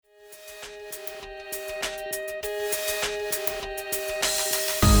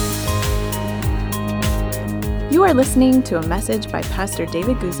You are listening to a message by Pastor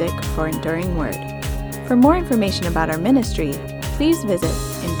David Guzik for Enduring Word. For more information about our ministry, please visit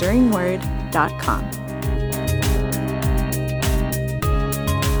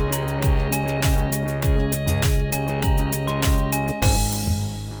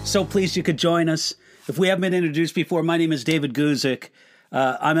So pleased you could join us. If we haven't been introduced before, my name is David Guzik.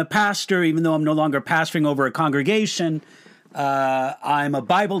 I'm a pastor, even though I'm no longer pastoring over a congregation. I'm a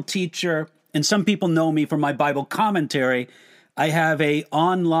Bible teacher, and some people know me for my Bible commentary. I have an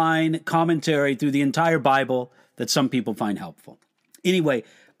online commentary through the entire Bible that some people find helpful. Anyway,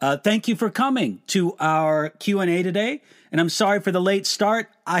 thank you for coming to our Q&A today. And I'm sorry for the late start.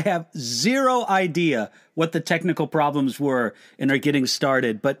 I have zero idea what the technical problems were in our getting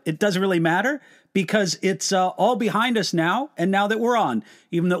started, but it doesn't really matter because it's all behind us now, and now that we're on,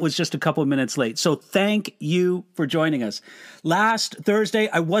 even though it was just a couple of minutes late. So thank you for joining us. Last Thursday,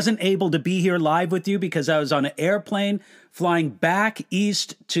 I wasn't able to be here live with you because I was on an airplane flying back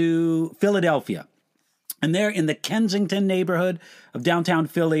east to Philadelphia. And there in the Kensington neighborhood of downtown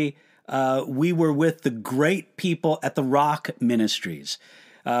Philly, we were with the great people at the Rock Ministries.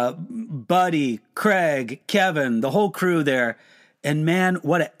 Buddy, Craig, Kevin, the whole crew there. And man,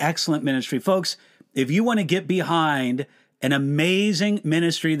 what an excellent ministry. Folks, if you want to get behind an amazing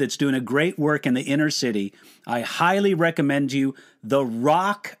ministry that's doing a great work in the inner city, I highly recommend you the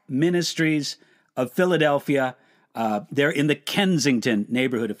Rock Ministries of Philadelphia. They're in the Kensington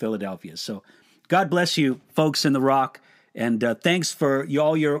neighborhood of Philadelphia. So God bless you, folks in the Rock. And thanks for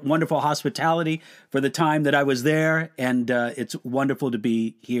all your wonderful hospitality for the time that I was there. And it's wonderful to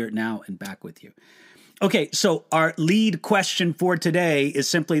be here now and back with you. Okay, so our lead question for today is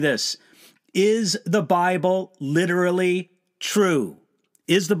simply this. Is the Bible literally true?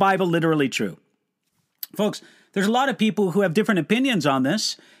 Is the Bible literally true? Folks, there's a lot of people who have different opinions on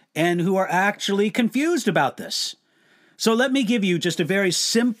this and who are actually confused about this. So let me give you just a very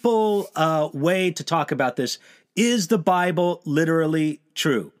simple way to talk about this. Is the Bible literally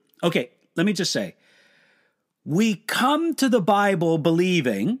true? Okay, let me just say, we come to the Bible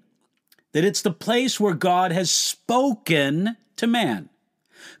believing that it's the place where God has spoken to man.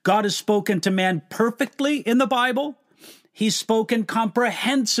 God has spoken to man perfectly in the Bible. He's spoken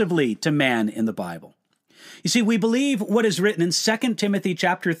comprehensively to man in the Bible. You see, we believe what is written in 2 Timothy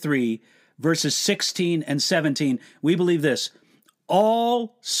chapter 3, verses 16 and 17. We believe this.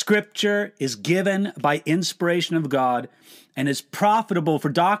 All Scripture is given by inspiration of God and is profitable for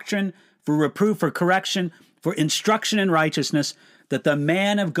doctrine, for reproof, for correction, for instruction in righteousness, that the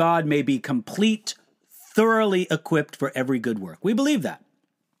man of God may be complete, thoroughly equipped for every good work. We believe that.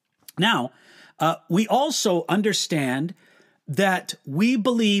 Now, we also understand that we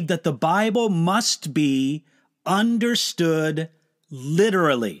believe that the Bible must be understood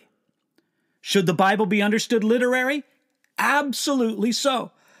literally. Should the Bible be understood literally? Absolutely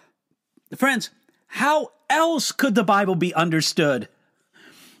so. Friends, how else could the Bible be understood?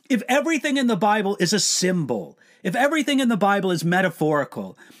 If everything in the Bible is a symbol, if everything in the Bible is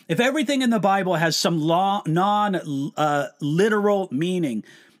metaphorical, if everything in the Bible has some non-literal meaning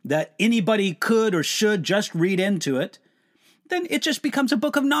that anybody could or should just read into it, then it just becomes a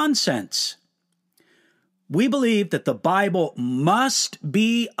book of nonsense. We believe that the Bible must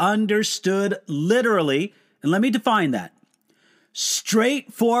be understood literally, and let me define that.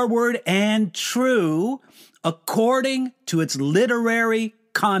 Straightforward and true according to its literary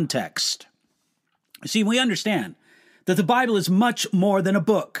context. See, we understand that the Bible is much more than a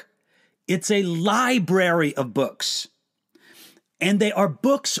book. It's a library of books. And they are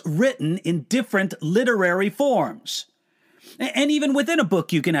books written in different literary forms. And even within a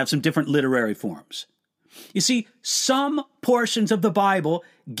book, you can have some different literary forms. You see, some portions of the Bible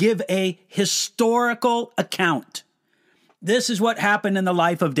give a historical account. This is what happened in the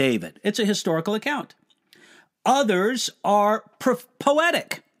life of David. It's a historical account. Others are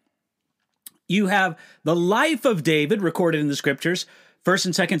poetic. You have the life of David recorded in the scriptures, 1st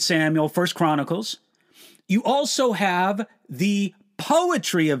and 2nd Samuel, 1st Chronicles. You also have the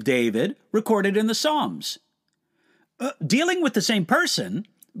poetry of David recorded in the Psalms. Dealing with the same person,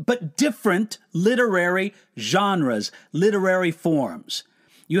 but different literary genres, literary forms.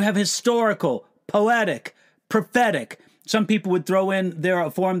 You have historical, poetic, prophetic. Some people would throw in there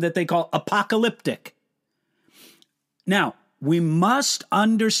a form that they call apocalyptic. Now, we must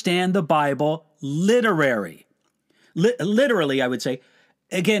understand the Bible literally, I would say,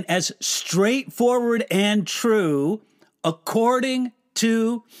 again, as straightforward and true according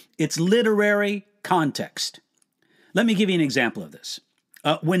to its literary context. Let me give you an example of this.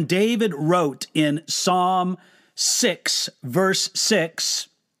 When David wrote in Psalm 6, verse 6,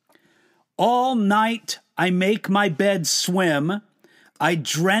 "All night I make my bed swim. I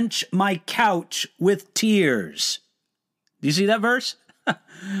drench my couch with tears. Do you see that verse?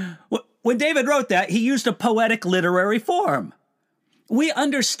 When David wrote that, he used a poetic literary form. We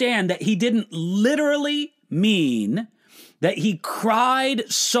understand that he didn't literally mean that he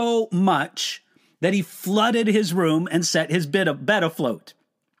cried so much that he flooded his room and set his bed afloat.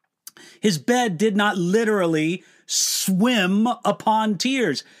 His bed did not literally swim upon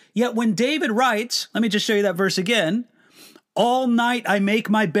tears. Yet when David writes, let me just show you that verse again, all night I make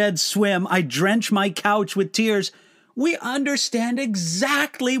my bed swim, I drench my couch with tears, we understand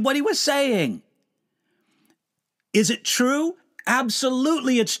exactly what he was saying. Is it true?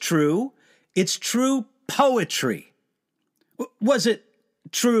 Absolutely it's true. It's true poetry. Was it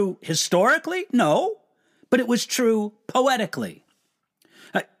true historically? No, but it was true poetically.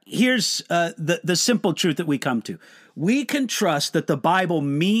 Here's the simple truth that we come to. We can trust that the Bible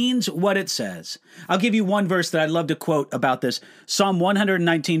means what it says. I'll give you one verse that I'd love to quote about this. Psalm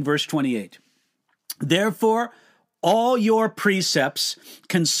 119, verse 28. Therefore, all your precepts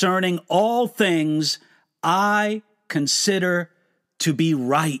concerning all things I consider to be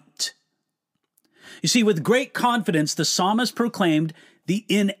right. You see, with great confidence, the psalmist proclaimed the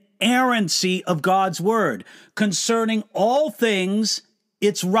inerrancy of God's word. Concerning all things,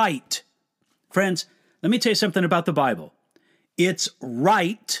 it's right. Friends, let me tell you something about the Bible. It's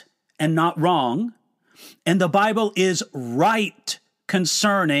right and not wrong, and the Bible is right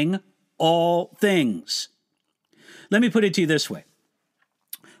concerning all things. Let me put it to you this way.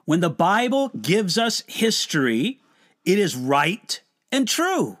 When the Bible gives us history, it is right and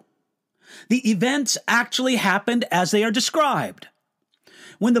true. The events actually happened as they are described.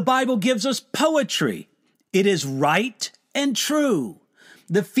 When the Bible gives us poetry, it is right and true.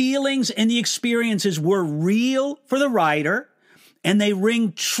 The feelings and the experiences were real for the writer, and they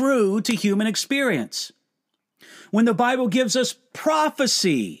ring true to human experience. When the Bible gives us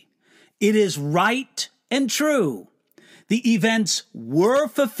prophecy, it is right and true. The events were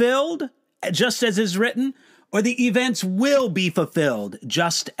fulfilled, just as is written, or the events will be fulfilled,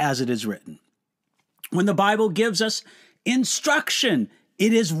 just as it is written. When the Bible gives us instruction,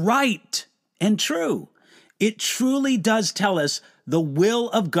 it is right and true. It truly does tell us the will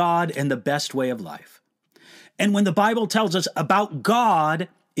of God and the best way of life. And when the Bible tells us about God,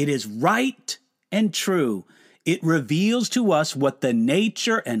 it is right and true. It reveals to us what the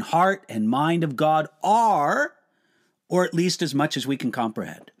nature and heart and mind of God are, or at least as much as we can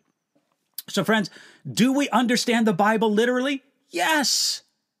comprehend. So friends, do we understand the Bible literally? Yes,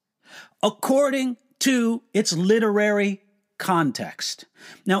 according to its literary context.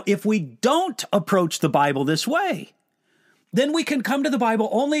 Now, if we don't approach the Bible this way, then we can come to the Bible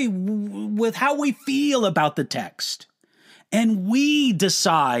only with how we feel about the text. And we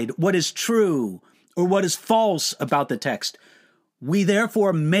decide what is true or what is false about the text. We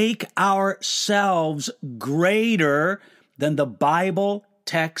therefore make ourselves greater than the Bible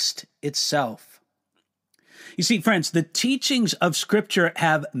text itself. You see, friends, the teachings of Scripture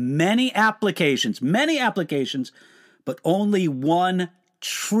have many applications, but only one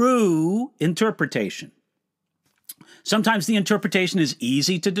true interpretation. Sometimes the interpretation is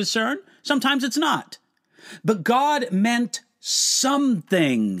easy to discern, sometimes it's not. But God meant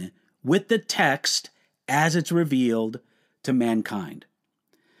something with the text as it's revealed to mankind.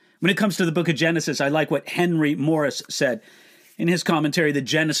 When it comes to the book of Genesis, I like what Henry Morris said in his commentary, The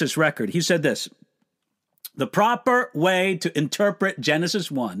Genesis Record. He said this: the proper way to interpret Genesis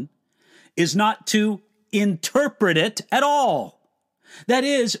 1 is not to interpret it at all. That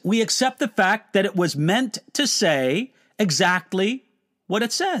is, we accept the fact that it was meant to say exactly what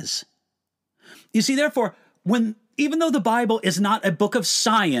it says. You see, therefore, even though the Bible is not a book of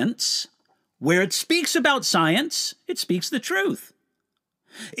science, where it speaks about science, it speaks the truth.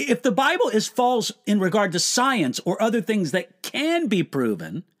 If the Bible is false in regard to science or other things that can be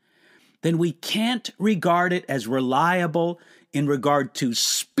proven, then we can't regard it as reliable in regard to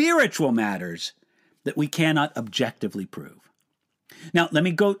spiritual matters that we cannot objectively prove. Now, let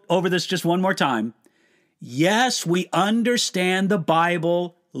me go over this just one more time. Yes, we understand the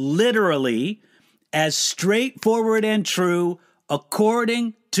Bible literally as straightforward and true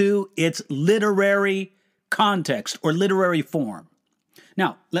according to its literary context or literary form.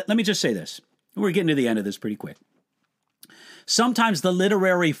 Now, let me just say this. We're getting to the end of this pretty quick. Sometimes the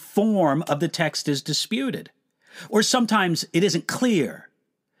literary form of the text is disputed, or sometimes it isn't clear.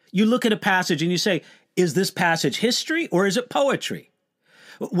 You look at a passage and you say, is this passage history or is it poetry?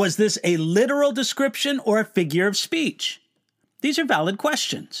 Was this a literal description or a figure of speech? These are valid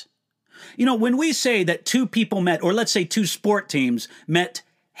questions. You know, when we say that two people met, or let's say two sport teams met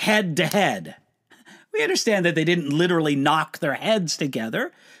head to head, We understand that they didn't literally knock their heads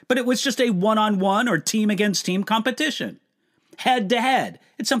together, but it was just a one-on-one or team against team competition. Head to head.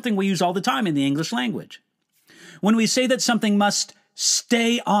 It's something we use all the time in the English language. When we say that something must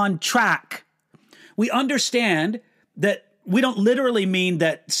stay on track, we understand that we don't literally mean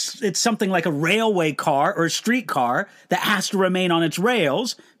that it's something like a railway car or a streetcar that has to remain on its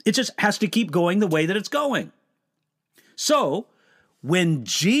rails. It just has to keep going the way that it's going. So, when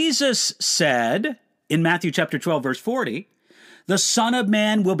Jesus said in Matthew chapter 12, verse 40, the Son of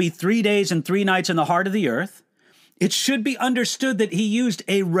Man will be 3 days and 3 nights in the heart of the earth, it should be understood that he used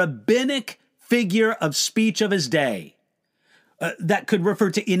a rabbinic figure of speech of his day that could refer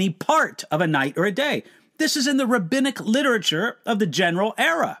to any part of a night or a day. This is in the rabbinic literature of the general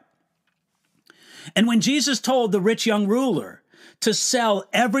era. And when Jesus told the rich young ruler to sell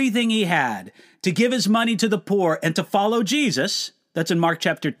everything he had, to give his money to the poor, and to follow Jesus, that's in Mark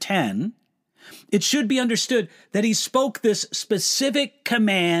chapter 10, it should be understood that he spoke this specific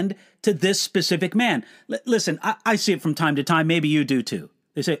command to this specific man. Listen, I see it from time to time. Maybe you do too.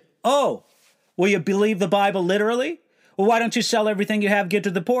 They say, oh, will you believe the Bible literally? Well, why don't you sell everything you have, give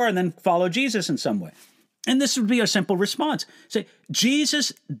to the poor, and then follow Jesus in some way? And this would be a simple response. Say,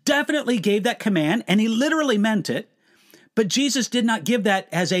 Jesus definitely gave that command, and he literally meant it, but Jesus did not give that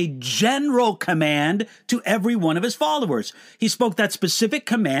as a general command to every one of his followers. He spoke that specific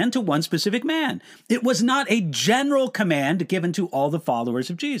command to one specific man. It was not a general command given to all the followers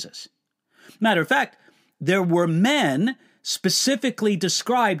of Jesus. Matter of fact, there were men specifically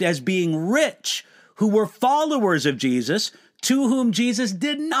described as being rich who were followers of Jesus, to whom Jesus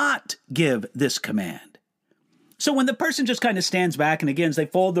did not give this command. So when the person just kind of stands back and again, they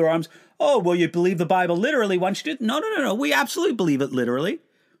fold their arms, oh, well, you believe the Bible literally. Why don't you do it? No. We absolutely believe it literally.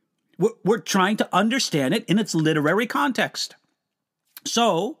 We're trying to understand it in its literary context.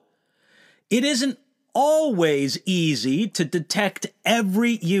 So it isn't always easy to detect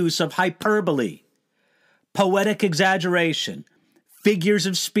every use of hyperbole, poetic exaggeration, figures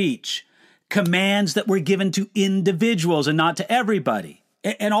of speech, commands that were given to individuals and not to everybody,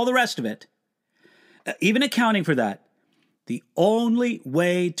 and all the rest of it. Even accounting for that, the only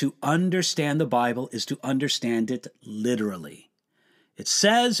way to understand the Bible is to understand it literally. It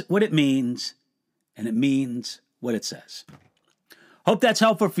says what it means, and it means what it says. Hope that's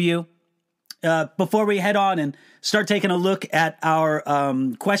helpful for you. Before we head on and start taking a look at our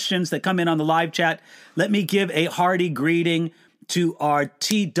questions that come in on the live chat, let me give a hearty greeting to our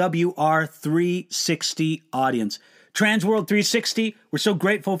TWR 360 audience. Transworld 360, we're so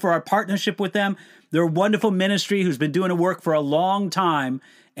grateful for our partnership with them. They're a wonderful ministry who's been doing a work for a long time,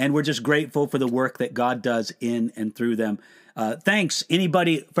 and we're just grateful for the work that God does in and through them. Thanks,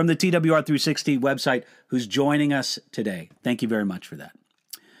 anybody from the TWR 360 website who's joining us today. Thank you very much for that.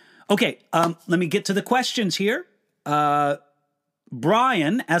 Okay, let me get to the questions here.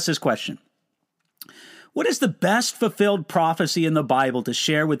 Brian asks this question. What is the best fulfilled prophecy in the Bible to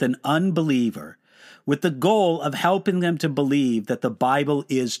share with an unbeliever with the goal of helping them to believe that the Bible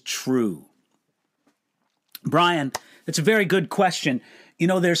is true? Brian, that's a very good question. You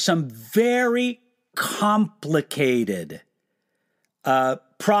know, there's some very complicated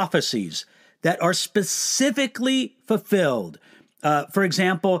prophecies that are specifically fulfilled. For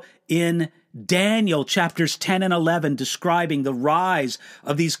example, in Daniel chapters 10 and 11, describing the rise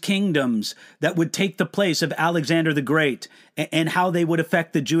of these kingdoms that would take the place of Alexander the Great and how they would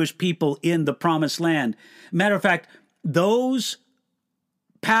affect the Jewish people in the Promised Land. Matter of fact, those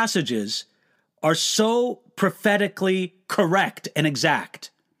passages are so prophetically correct and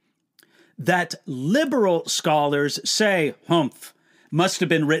exact that liberal scholars say, humph, must have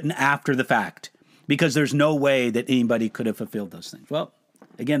been written after the fact, because there's no way that anybody could have fulfilled those things. Well,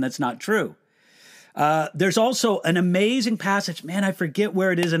 again, that's not true. There's also an amazing passage. Man, I forget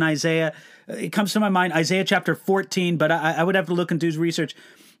where it is in Isaiah. It comes to my mind, Isaiah chapter 14, but I would have to look and do research.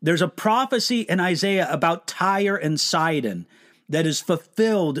 There's a prophecy in Isaiah about Tyre and Sidon that is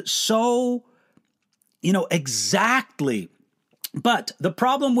fulfilled so, exactly. But the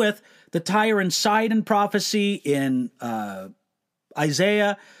problem with the Tyre and Sidon prophecy in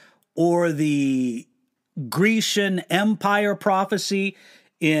Isaiah or the Grecian Empire prophecy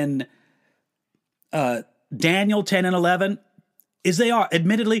in Daniel 10 and 11 is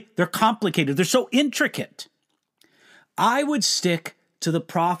they're complicated. They're so intricate. I would stick to the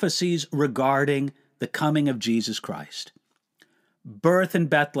prophecies regarding the coming of Jesus Christ. Birth in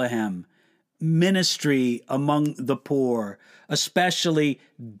Bethlehem, ministry among the poor, especially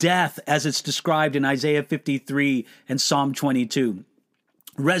death as it's described in Isaiah 53 and Psalm 22.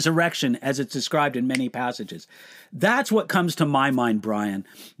 resurrection as it's described in many passages. That's what comes to my mind, Brian.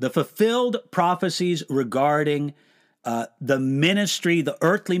 The fulfilled prophecies regarding the ministry, the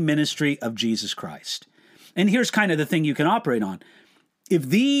earthly ministry of Jesus Christ. And here's kind of the thing you can operate on. If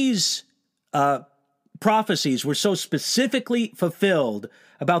these prophecies were so specifically fulfilled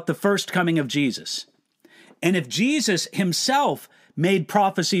about the first coming of Jesus, and if Jesus himself made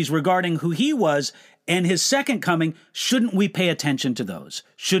prophecies regarding who he was and his second coming, shouldn't we pay attention to those?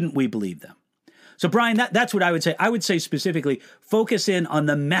 Shouldn't we believe them? So, Brian, that's what I would say. I would say specifically focus in on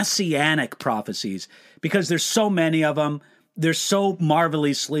the messianic prophecies because there's so many of them. They're so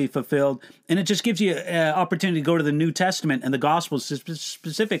marvelously fulfilled. And it just gives you an opportunity to go to the New Testament and the Gospels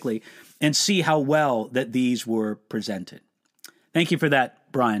specifically and see how well that these were presented. Thank you for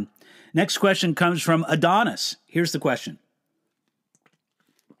that, Brian. Next question comes from Adonis. Here's the question.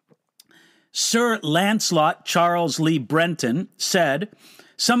 Sir Lancelot Charles Lee Brenton said,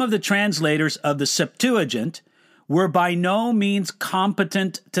 some of the translators of the Septuagint were by no means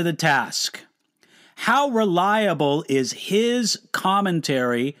competent to the task. How reliable is his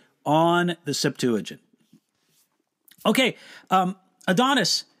commentary on the Septuagint? Okay,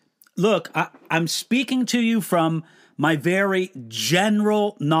 Adonis, look, I'm speaking to you from my very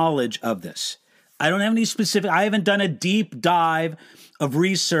general knowledge of this. I don't have any specific, I haven't done a deep dive of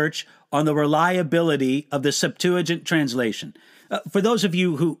research on the reliability of the Septuagint translation. For those of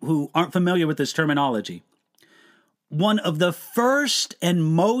you who aren't familiar with this terminology, one of the first and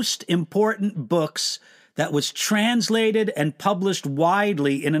most important books that was translated and published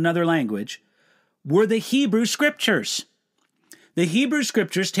widely in another language were the Hebrew Scriptures. The Hebrew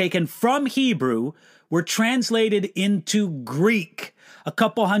Scriptures taken from Hebrew were translated into Greek a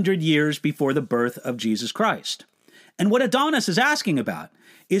couple hundred years before the birth of Jesus Christ. And what Adonis is asking about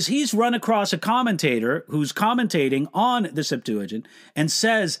is he's run across a commentator who's commentating on the Septuagint and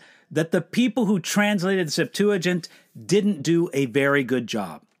says that the people who translated the Septuagint didn't do a very good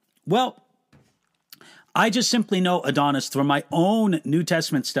job. Well, I just simply know, Adonis, through my own New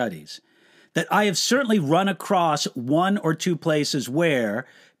Testament studies, that I have certainly run across one or two places where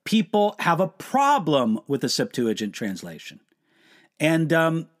people have a problem with the Septuagint translation.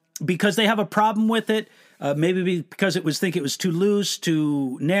 And because they have a problem with it, maybe because it was too loose,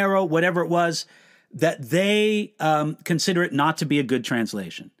 too narrow, whatever it was, that they consider it not to be a good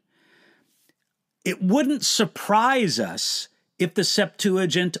translation. It wouldn't surprise us if the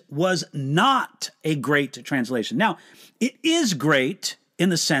Septuagint was not a great translation. Now, it is great in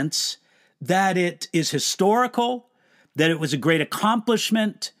the sense that it is historical, that it was a great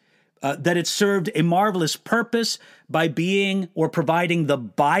accomplishment, that it served a marvelous purpose by being or providing the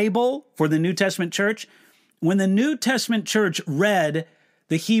Bible for the New Testament church. When the New Testament church read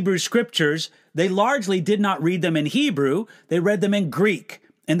the Hebrew Scriptures, they largely did not read them in Hebrew, they read them in Greek,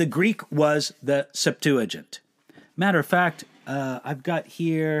 and the Greek was the Septuagint. Matter of fact, I've got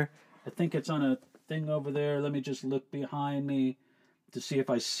here, I think it's on a thing over there. Let me just look behind me to see if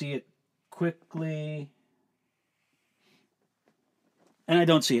I see it quickly. And I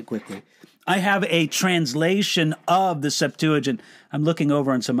don't see it quickly. I have a translation of the Septuagint. I'm looking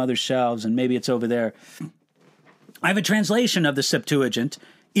over on some other shelves, and maybe it's over there. I have a translation of the Septuagint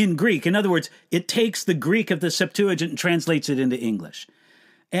in Greek. In other words, it takes the Greek of the Septuagint and translates it into English.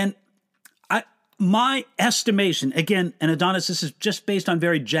 And my estimation, again, and Adonis, this is just based on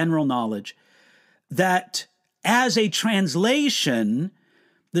very general knowledge, that as a translation,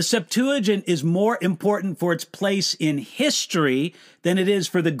 the Septuagint is more important for its place in history than it is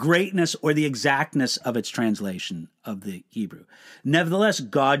for the greatness or the exactness of its translation of the Hebrew. Nevertheless,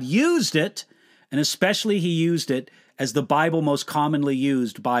 God used it, and especially he used it as the Bible most commonly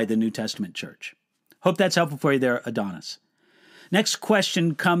used by the New Testament church. Hope that's helpful for you there, Adonis. Next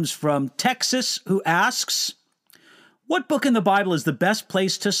question comes from Texas, who asks, what book in the Bible is the best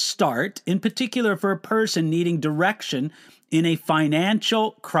place to start, in particular for a person needing direction in a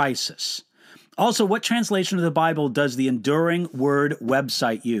financial crisis? Also, what translation of the Bible does the Enduring Word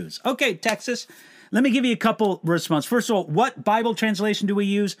website use? Okay, Texas, let me give you a couple responses. First of all, what Bible translation do we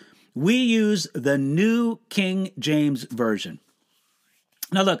use? We use the New King James Version.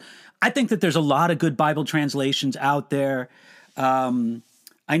 Now, look, I think that there's a lot of good Bible translations out there.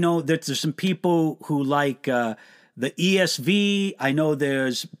 I know that there's some people who like the ESV. I know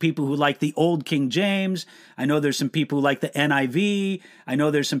there's people who like the Old King James. I know there's some people who like the NIV. I know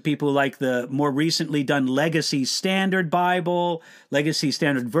there's some people who like the more recently done Legacy Standard Bible, Legacy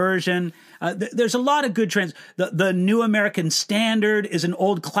Standard Version. There's a lot of good trends. The New American Standard is an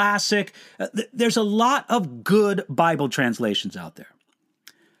old classic. There's a lot of good Bible translations out there.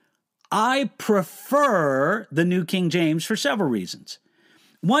 I prefer the New King James for several reasons.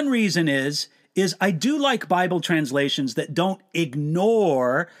 One reason is I do like Bible translations that don't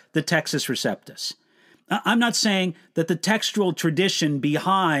ignore the Textus Receptus. I'm not saying that the textual tradition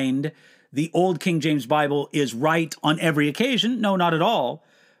behind the Old King James Bible is right on every occasion. No, not at all.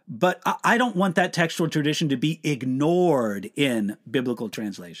 But I don't want that textual tradition to be ignored in biblical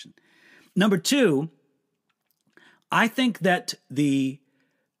translation. Number two, I think that the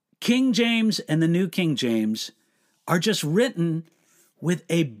King James and the New King James are just written with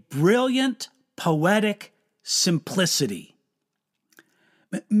a brilliant poetic simplicity.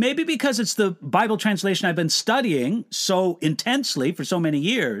 Maybe because it's the Bible translation I've been studying so intensely for so many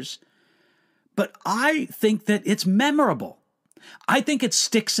years, but I think that it's memorable. I think it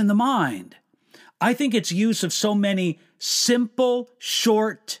sticks in the mind. I think its use of so many simple,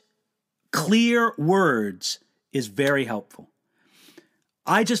 short, clear words is very helpful.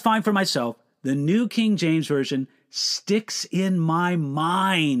 I just find for myself, the New King James Version sticks in my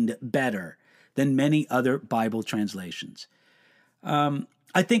mind better than many other Bible translations.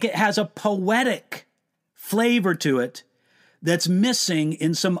 I think it has a poetic flavor to it that's missing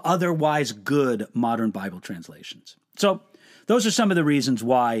in some otherwise good modern Bible translations. So those are some of the reasons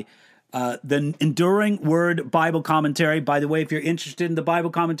why the Enduring Word Bible Commentary, by the way, if you're interested in the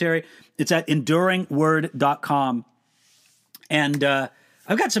Bible commentary, it's at enduringword.com. And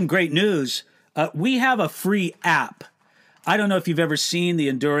I've got some great news. We have a free app. I don't know if you've ever seen the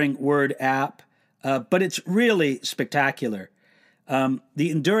Enduring Word app, but it's really spectacular. The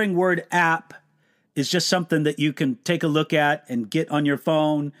Enduring Word app is just something that you can take a look at and get on your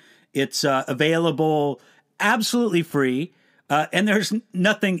phone. It's available absolutely free, and there's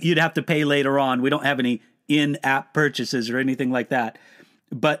nothing you'd have to pay later on. We don't have any in-app purchases or anything like that.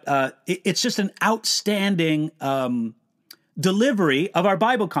 But it's just an outstanding delivery of our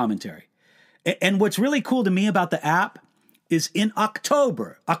Bible commentary. And what's really cool to me about the app is in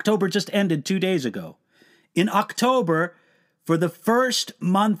October just ended 2 days ago. In October, for the first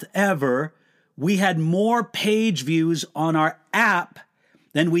month ever, we had more page views on our app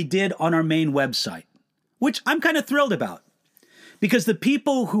than we did on our main website, which I'm kind of thrilled about. Because the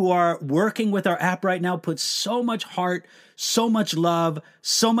people who are working with our app right now put so much heart, so much love,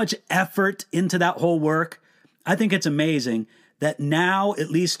 so much effort into that whole work. I think it's amazing that now,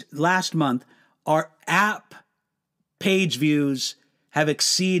 at least last month, our app page views have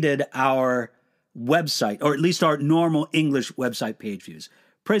exceeded our website, or at least our normal English website page views.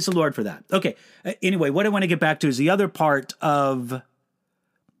 Praise the Lord for that. Okay, anyway, what I want to get back to is the other part of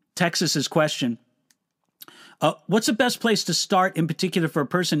Texas's question. What's the best place to start in particular for a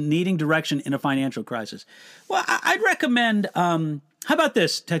person needing direction in a financial crisis? Well, I'd recommend, how about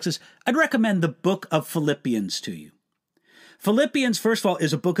this, Texas? I'd recommend the book of Philippians to you. Philippians, first of all,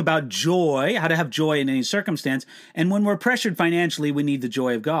 is a book about joy, how to have joy in any circumstance. And when we're pressured financially, we need the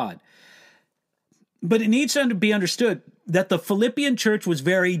joy of God. But it needs to be understood that the Philippian church was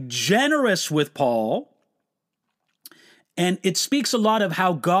very generous with Paul. And it speaks a lot of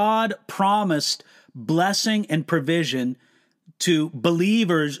how God promised blessing and provision to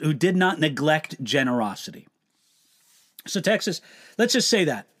believers who did not neglect generosity. So Texas, let's just say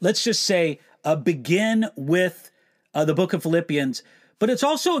that. Let's just say begin with the book of Philippians. But it's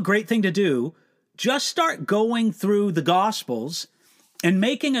also a great thing to do. Just start going through the Gospels and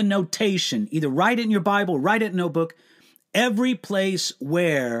making a notation. Either write it in your Bible, write it in a notebook. Every place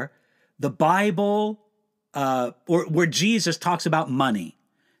where the Bible or where Jesus talks about money.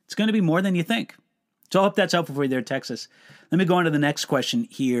 It's going to be more than you think. So I hope that's helpful for you there, Texas. Let me go on to the next question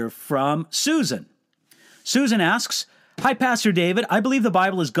here from Susan. Susan asks, "Hi, Pastor David. I believe the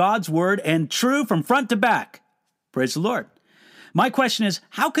Bible is God's word and true from front to back." Praise the Lord. My question is,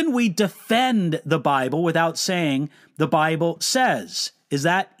 how can we defend the Bible without saying the Bible says? Is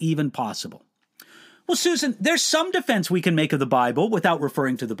that even possible? Well, Susan, there's some defense we can make of the Bible without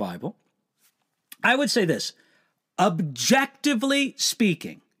referring to the Bible. I would say this, objectively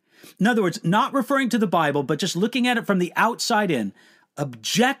speaking, in other words, not referring to the Bible, but just looking at it from the outside in,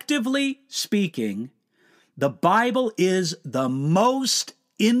 objectively speaking, the Bible is the most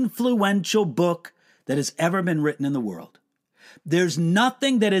influential book that has ever been written in the world. There's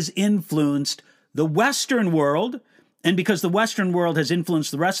nothing that has influenced the Western world, and because the Western world has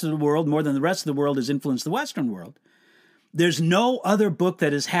influenced the rest of the world more than the rest of the world has influenced the Western world, there's no other book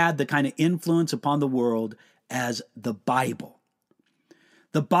that has had the kind of influence upon the world as the Bible.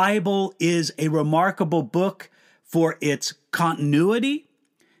 The Bible is a remarkable book for its continuity.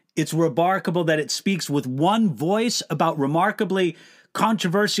 It's remarkable that it speaks with one voice about remarkably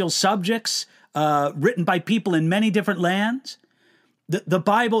controversial subjects written by people in many different lands. The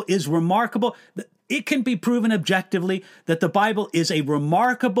Bible is remarkable. it can be proven objectively that the Bible is a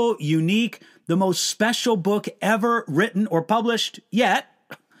remarkable, unique, the most special book ever written or published yet.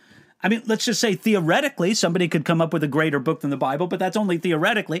 I mean, let's just say theoretically, somebody could come up with a greater book than the Bible, but that's only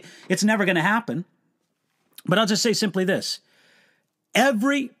theoretically. It's never going to happen. But I'll just say simply this.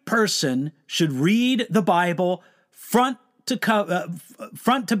 Every person should read the Bible front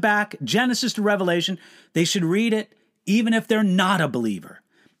to back, Genesis to Revelation. They should read it even if they're not a believer.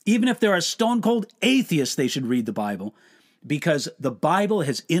 Even if they're a stone-cold atheist, they should read the Bible, because the Bible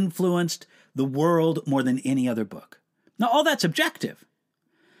has influenced the world more than any other book. Now, all that's objective.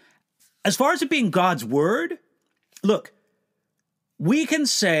 As far as it being God's word, look, we can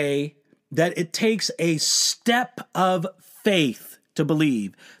say that it takes a step of faith to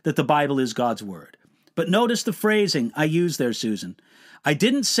believe that the Bible is God's word. But notice the phrasing I used there, Susan. I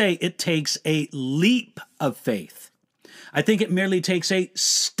didn't say it takes a leap of faith. I think it merely takes a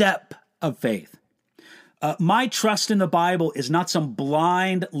step of faith. My trust in the Bible is not some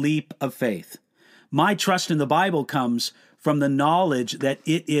blind leap of faith. My trust in the Bible comes from the knowledge that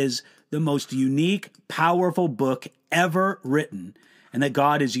it is the most unique, powerful book ever written, and that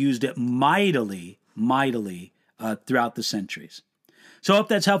God has used it mightily throughout the centuries. So I hope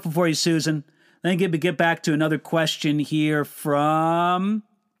that's helpful for you, Susan. Then get back to another question here from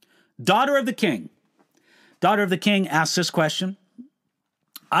Daughter of the King. Daughter of the King asks this question.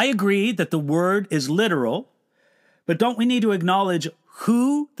 I agree that the word is literal, but don't we need to acknowledge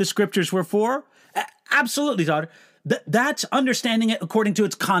who the scriptures were for? Absolutely, daughter. That's understanding it according to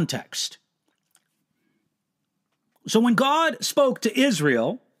its context. So when God spoke to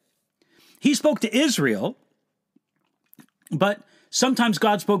Israel, he spoke to Israel, but sometimes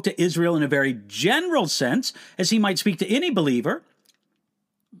God spoke to Israel in a very general sense, as he might speak to any believer.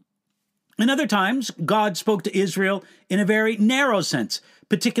 And other times, God spoke to Israel in a very narrow sense,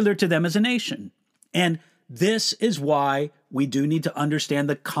 particular to them as a nation. And this is why we do need to understand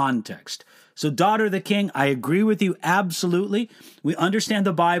the context. So, Daughter of the King, I agree with you absolutely. We understand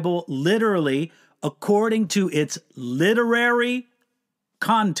the Bible literally according to its literary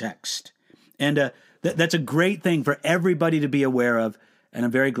context. And that's a great thing for everybody to be aware of, and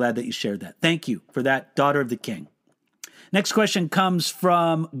I'm very glad that you shared that. Thank you for that, Daughter of the King. Next question comes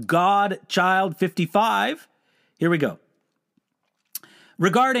from Godchild55. Here we go.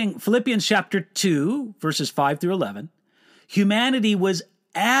 Regarding Philippians chapter 2, verses 5 through 11, humanity was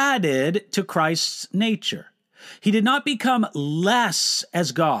added to Christ's nature. He did not become less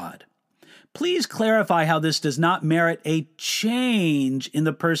as God. Please clarify how this does not merit a change in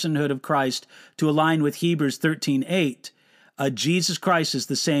the personhood of Christ to align with Hebrews 13:8. Jesus Christ is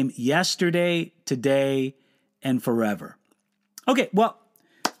the same yesterday, today, and forever. Okay, well,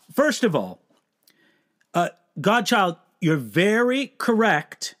 first of all, Godchild, you're very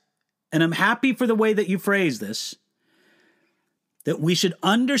correct, and I'm happy for the way that you phrase this, that we should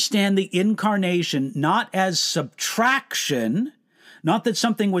understand the incarnation not as subtraction, not that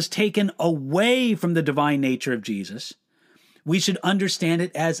something was taken away from the divine nature of Jesus. We should understand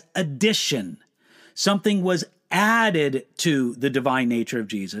it as addition. Something was added to the divine nature of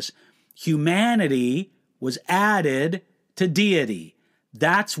Jesus. Humanity was added to deity.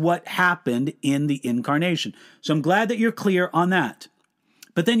 That's what happened in the incarnation. So I'm glad that you're clear on that.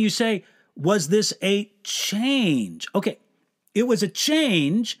 But then you say, was this a change? Okay, it was a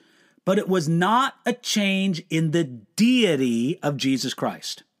change, but it was not a change in the deity of Jesus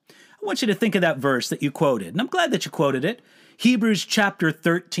Christ. I want you to think of that verse that you quoted, and I'm glad that you quoted it. Hebrews chapter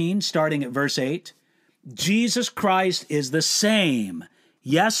 13, starting at verse 8. Jesus Christ is the same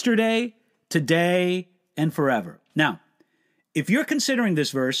yesterday, today, and forever. Now, if you're considering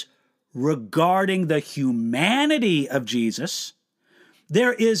this verse regarding the humanity of Jesus,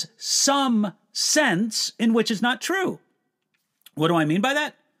 there is some sense in which it's not true. What do I mean by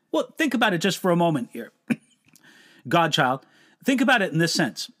that? Well, think about it just for a moment here. Godchild, think about it in this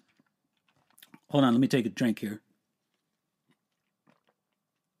sense. Hold on, let me take a drink here.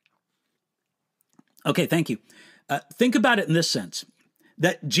 Okay, thank you. Think about it in this sense,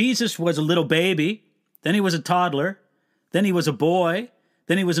 that Jesus was a little baby, then he was a toddler, then he was a boy,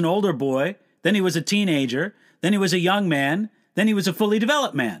 then he was an older boy, then he was a teenager, then he was a young man, then he was a fully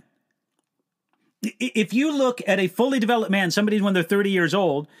developed man. If you look at a fully developed man, somebody when they're 30 years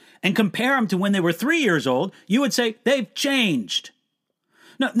old, and compare them to when they were 3 years old, you would say they've changed.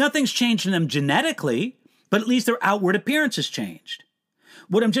 No, nothing's changed in them genetically, but at least their outward appearance has changed.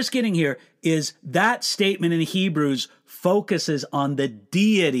 What I'm just getting here is that statement in Hebrews focuses on the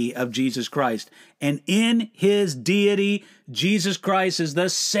deity of Jesus Christ. And in his deity, Jesus Christ is the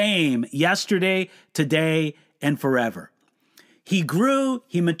same yesterday, today, and forever. He grew,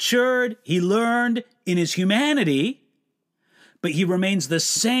 he matured, he learned in his humanity, but he remains the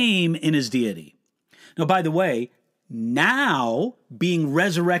same in his deity. Now, by the way, now being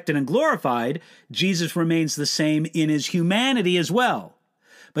resurrected and glorified, Jesus remains the same in his humanity as well.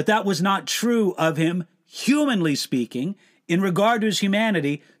 But that was not true of him, humanly speaking, in regard to his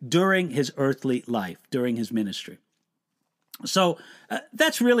humanity during his earthly life, during his ministry. So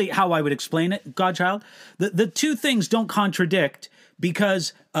that's really how I would explain it, Godchild. The two things don't contradict,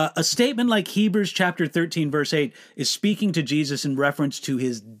 because a statement like Hebrews chapter 13, verse 8 is speaking to Jesus in reference to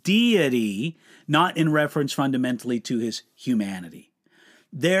his deity, not in reference fundamentally to his humanity.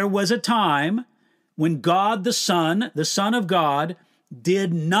 There was a time when God the Son of God,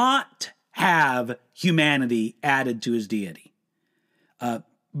 did not have humanity added to his deity.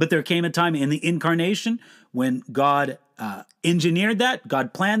 But there came a time in the incarnation when God engineered that,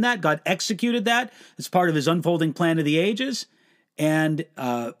 God planned that, God executed that as part of his unfolding plan of the ages, and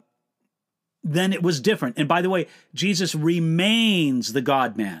then it was different. And by the way, Jesus remains the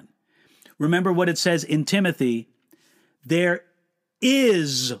God-man. Remember what it says in Timothy, there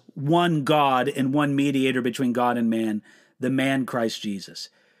is one God and one mediator between God and man, the man Christ Jesus.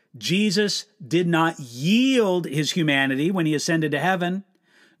 Jesus did not yield his humanity when he ascended to heaven.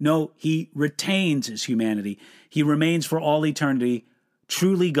 No, he retains his humanity. He remains for all eternity,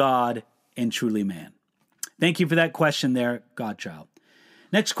 truly God and truly man. Thank you for that question there, Godchild.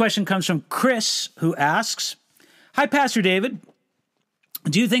 Next question comes from Chris, who asks, hi, Pastor David.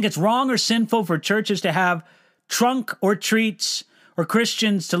 Do you think it's wrong or sinful for churches to have trunk or treats, or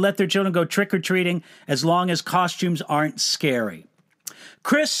Christians to let their children go trick-or-treating as long as costumes aren't scary?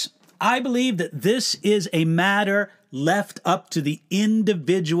 Chris, I believe that this is a matter left up to the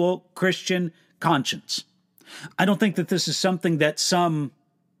individual Christian conscience. I don't think that this is something that some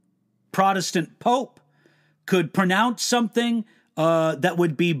Protestant pope could pronounce something that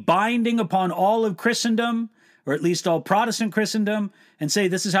would be binding upon all of Christendom, or at least all Protestant Christendom, and say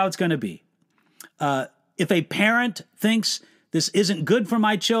this is how it's going to be. If a parent thinks this isn't good for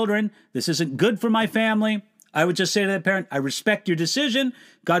my children, this isn't good for my family, I would just say to that parent, I respect your decision.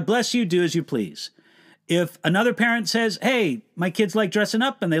 God bless you. Do as you please. If another parent says, hey, my kids like dressing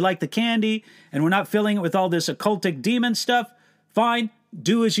up and they like the candy and we're not filling it with all this occultic demon stuff, fine.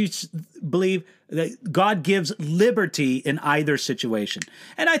 Do as you believe. That God gives liberty in either situation.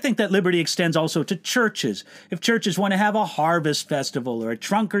 And I think that liberty extends also to churches. If churches want to have a harvest festival or a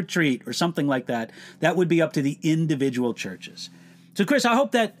trunk or treat or something like that, that would be up to the individual churches. So, Chris, I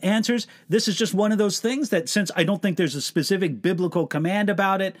hope that answers. This is just one of those things that, since I don't think there's a specific biblical command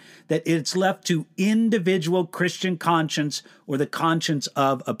about it, that it's left to individual Christian conscience or the conscience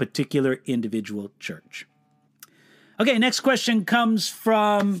of a particular individual church. Okay, next question comes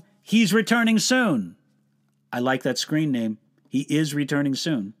from He's Returning Soon. I like that screen name. He is returning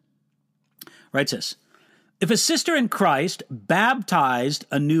soon. Writes this: if a sister in Christ baptized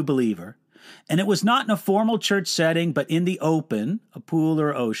a new believer, and it was not in a formal church setting, but in the open, a pool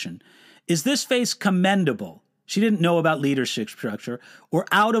or ocean, is this faith commendable? She didn't know about leadership structure, or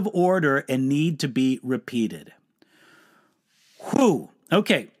out of order and need to be repeated? Whew.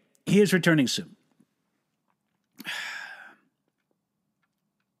 Okay, he is returning soon.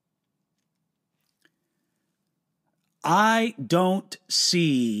 I don't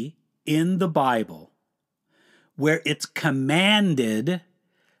see in the Bible where it's commanded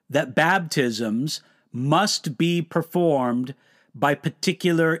that baptisms must be performed by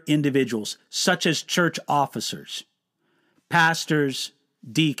particular individuals, such as church officers, pastors,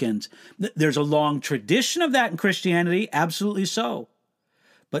 deacons. There's a long tradition of that in Christianity, absolutely so.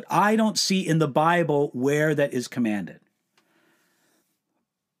 But I don't see in the Bible where that is commanded.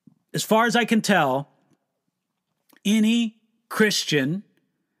 As far as I can tell, any Christian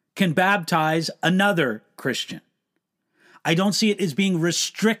can baptize another Christian. I don't see it as being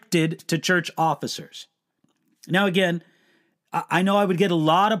restricted to church officers. Now, again, I know I would get a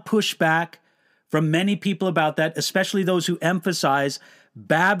lot of pushback from many people about that, especially those who emphasize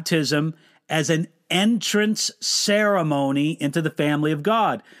baptism as an entrance ceremony into the family of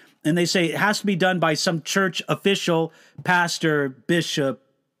God. And they say it has to be done by some church official, pastor, bishop,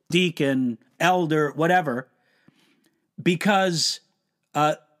 deacon, elder, whatever, because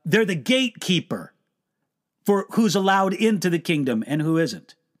they're the gatekeeper for who's allowed into the kingdom and who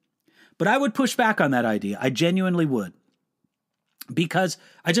isn't. But I would push back on that idea. I genuinely would, because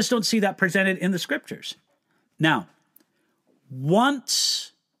I just don't see that presented in the scriptures. Now,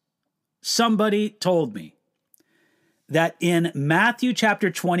 once somebody told me that in Matthew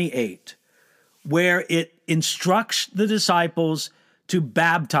chapter 28, where it instructs the disciples to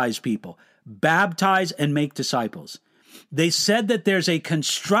baptize people, baptize and make disciples, They said that there's a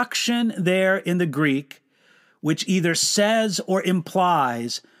construction there in the Greek which either says or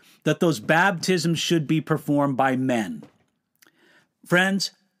implies that those baptisms should be performed by men.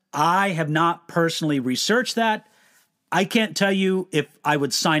 Friends, I have not personally researched that. I can't tell you if I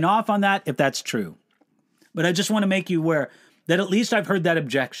would sign off on that, if that's true. But I just want to make you aware that at least I've heard that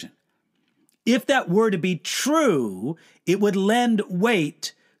objection. If that were to be true, it would lend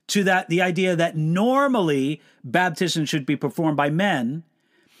weight to the idea that normally baptism should be performed by men,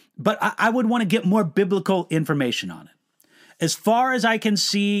 but I would want to get more biblical information on it. As far as I can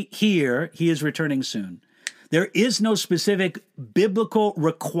see here, he is returning soon. There is no specific biblical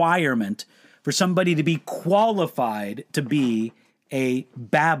requirement for somebody to be qualified to be a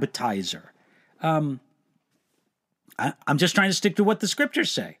baptizer. I'm just trying to stick to what the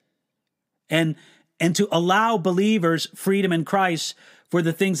scriptures say, and to allow believers freedom in Christ for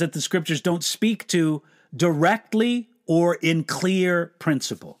the things that the scriptures don't speak to directly or in clear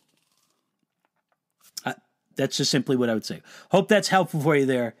principle. That's just simply what I would say. Hope that's helpful for you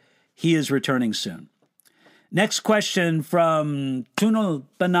there. He is returning soon. Next question from Tunul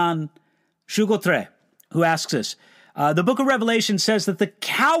Banan Shugotre, who asks us, the book of Revelation says that the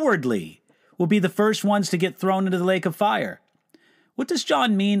cowardly will be the first ones to get thrown into the lake of fire. What does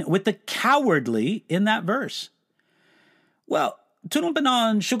John mean with the cowardly in that verse? Well, Tunul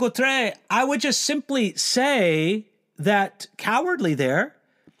Banan Shugotre, I would just simply say that cowardly there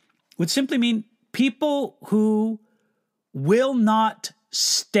would simply mean people who will not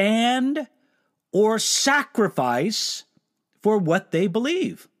stand or sacrifice for what they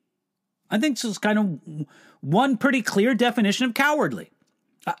believe. I think this is kind of one pretty clear definition of cowardly.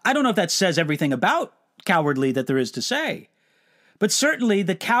 I don't know if that says everything about cowardly that there is to say, but certainly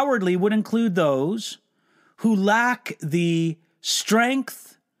the cowardly would include those who lack the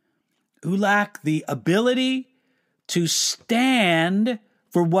strength, who lack the ability to stand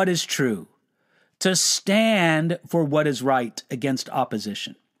for what is true, to stand for what is right against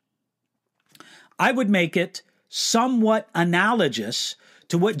opposition. I would make it somewhat analogous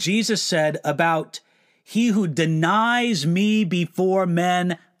to what Jesus said about he who denies me before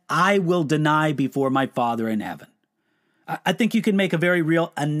men, I will deny before my Father in heaven. I think you can make a very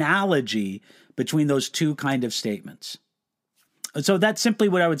real analogy between those two kind of statements. So that's simply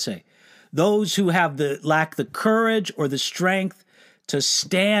what I would say. Those who lack the courage or the strength to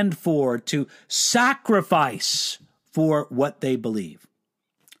stand for, to sacrifice for what they believe.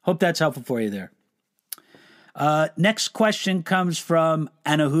 Hope that's helpful for you there. Next question comes from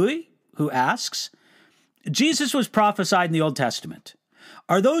Anahui, who asks, Jesus was prophesied in the Old Testament.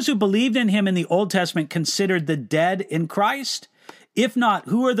 Are those who believed in him in the Old Testament considered the dead in Christ? If not,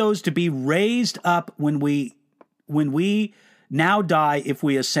 who are those to be raised up when we now die if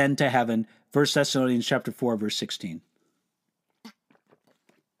we ascend to heaven? 1 Thessalonians chapter 4, verse 16.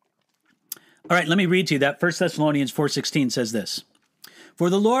 All right, let me read to you that. 1 Thessalonians 4:16 says this. For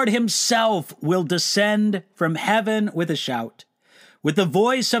the Lord himself will descend from heaven with a shout, with the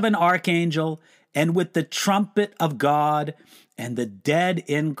voice of an archangel, and with the trumpet of God, and the dead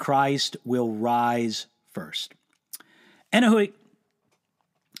in Christ will rise first. Anyway,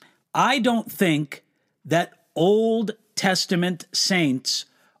 I don't think that Old Testament saints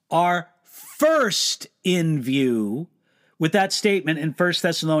are first in view with that statement in 1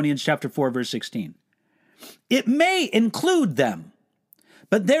 Thessalonians chapter 4, verse 16. It may include them,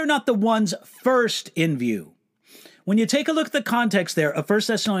 but they're not the ones first in view. When you take a look at the context there of 1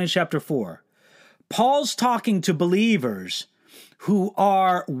 Thessalonians chapter 4, Paul's talking to believers who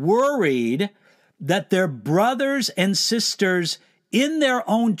are worried that their brothers and sisters in their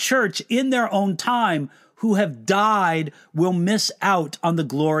own church, in their own time, who have died will miss out on the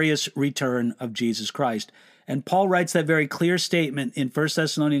glorious return of Jesus Christ. And Paul writes that very clear statement in 1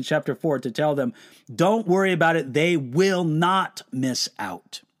 Thessalonians chapter 4 to tell them, don't worry about it, they will not miss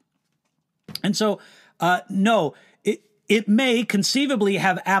out. And so, no, it may conceivably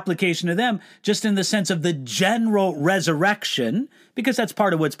have application to them just in the sense of the general resurrection, because that's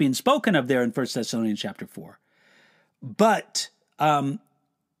part of what's being spoken of there in 1 Thessalonians chapter 4. But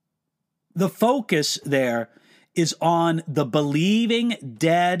the focus there is on the believing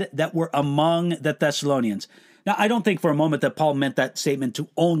dead that were among the Thessalonians. Now, I don't think for a moment that Paul meant that statement to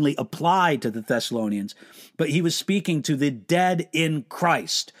only apply to the Thessalonians, but he was speaking to the dead in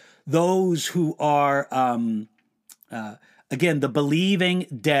Christ, those who are, again, the believing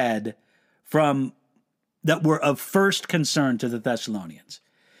dead that were of first concern to the Thessalonians.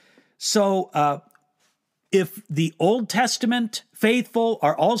 So if the Old Testament faithful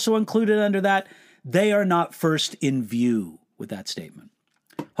are also included under that, they are not first in view with that statement.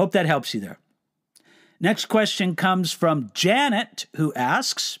 Hope that helps you there. Next question comes from Janet, who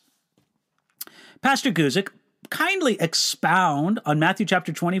asks, Pastor Guzik, kindly expound on Matthew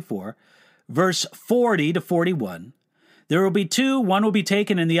chapter 24, verse 40 to 41. There will be two, one will be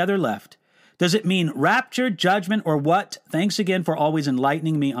taken and the other left. Does it mean rapture, judgment, or what? Thanks again for always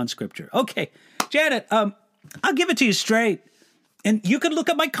enlightening me on Scripture. Okay, Janet, I'll give it to you straight. And you can look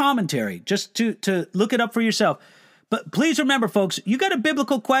up my commentary just to look it up for yourself. But please remember, folks, you got a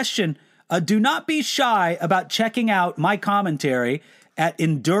biblical question. Do not be shy about checking out my commentary at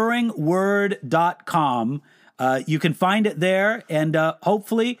enduringword.com. You can find it there, and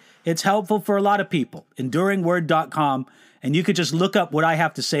hopefully it's helpful for a lot of people. Enduringword.com, and you could just look up what I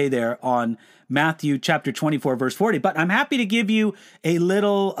have to say there on Matthew chapter 24, verse 40. But I'm happy to give you a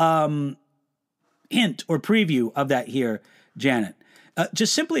little hint or preview of that here, Janet.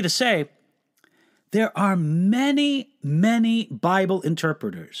 Just simply to say, there are many, many Bible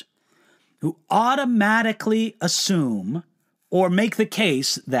interpreters who automatically assume or make the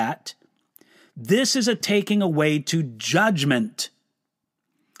case that this is a taking away to judgment.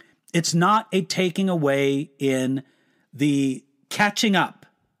 It's not a taking away in the catching up,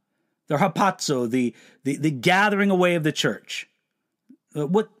 the harpazo, the gathering away of the church,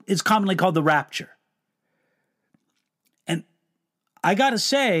 what is commonly called the rapture. And I got to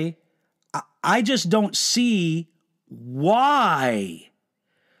say, I just don't see why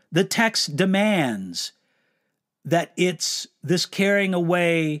the text demands that it's this carrying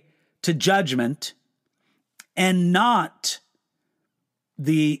away to judgment and not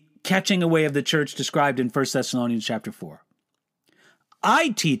the catching away of the church described in 1 Thessalonians chapter 4. I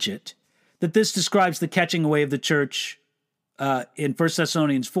teach it that this describes the catching away of the church in 1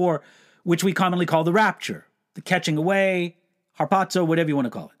 Thessalonians 4, which we commonly call the rapture, the catching away, harpazo, whatever you want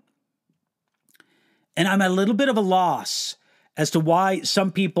to call it. And I'm at a little bit of a loss as to why some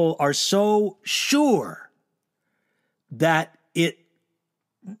people are so sure that it,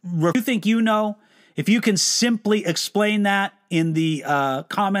 if you think you know, if you can simply explain that in the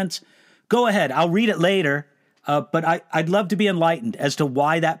comments, go ahead. I'll read it later, but I'd love to be enlightened as to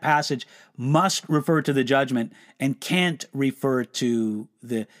why that passage must refer to the judgment and can't refer to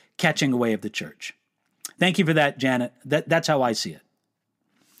the catching away of the church. Thank you for that, Janet. That's how I see it.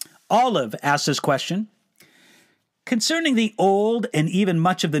 Olive asks this question. Concerning the Old and even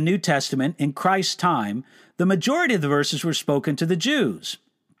much of the New Testament in Christ's time, the majority of the verses were spoken to the Jews.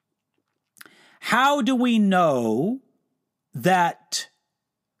 How do we know if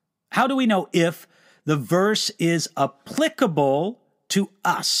the verse is applicable to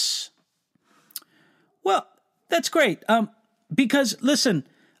us? Well, that's great. Because, listen,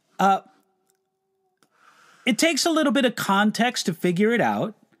 it takes a little bit of context to figure it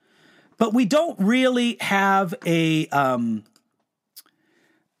out. But we don't really have when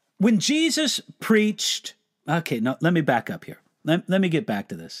Jesus preached, okay, no, let me back up here. Let me get back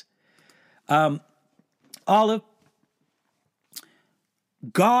to this. Olive,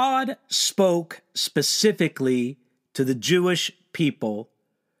 God spoke specifically to the Jewish people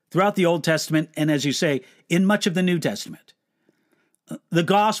throughout the Old Testament, and as you say, in much of the New Testament. The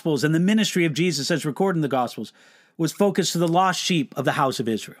Gospels and the ministry of Jesus as recorded in the Gospels was focused to the lost sheep of the house of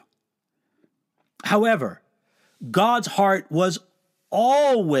Israel. However, God's heart was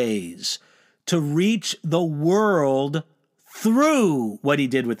always to reach the world through what he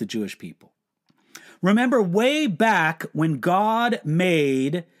did with the Jewish people. Remember way back when God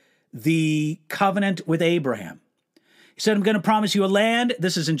made the covenant with Abraham. He said, I'm going to promise you a land.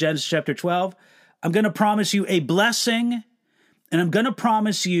 This is in Genesis chapter 12. I'm going to promise you a blessing, and I'm going to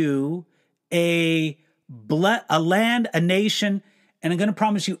promise you a land, a nation, and I'm going to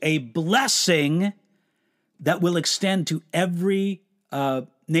promise you a blessing that will extend to every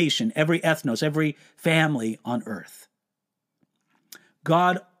nation, every ethnos, every family on earth.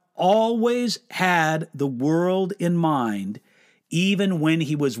 God always had the world in mind, even when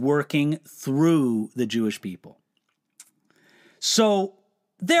he was working through the Jewish people. So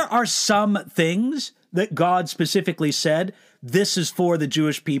there are some things that God specifically said, this is for the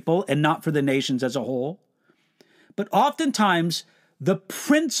Jewish people and not for the nations as a whole. But oftentimes, the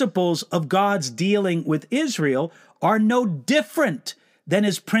principles of God's dealing with Israel are no different than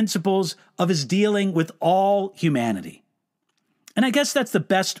his principles of his dealing with all humanity. And I guess that's the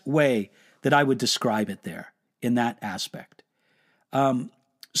best way that I would describe it there in that aspect.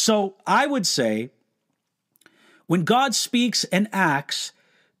 So I would say, when God speaks and acts,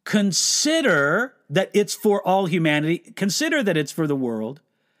 consider that it's for all humanity, consider that it's for the world,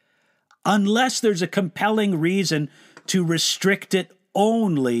 unless there's a compelling reason to restrict it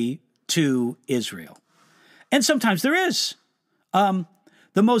only to Israel. And sometimes there is.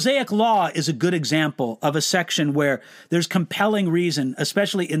 The Mosaic Law is a good example of a section where there's compelling reason,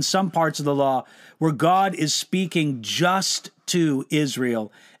 especially in some parts of the law, where God is speaking just to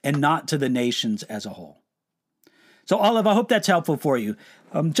Israel and not to the nations as a whole. So, Olive, I hope that's helpful for you.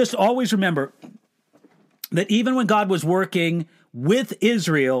 Just always remember that even when God was working with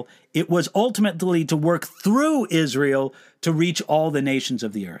Israel, it was ultimately to work through Israel to reach all the nations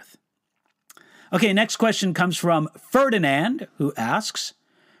of the earth. Okay, next question comes from Ferdinand, who asks,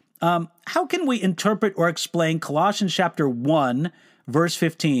 how can we interpret or explain Colossians chapter 1, verse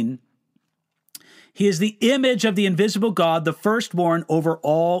 15? He is the image of the invisible God, the firstborn over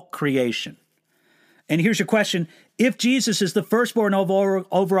all creation. And here's your question. If Jesus is the firstborn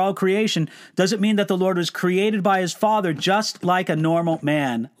over all creation, does it mean that the Lord was created by his Father just like a normal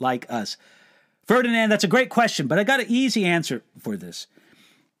man like us? Ferdinand, that's a great question, but I got an easy answer for this.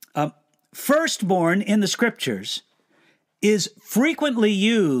 Firstborn in the scriptures is frequently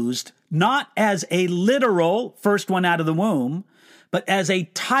used not as a literal first one out of the womb, but as a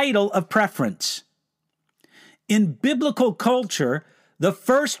title of preference. In biblical culture, the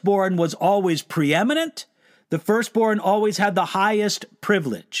firstborn was always preeminent. The firstborn always had the highest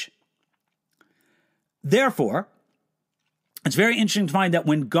privilege. Therefore, it's very interesting to find that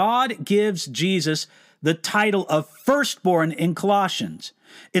when God gives Jesus the title of firstborn in Colossians,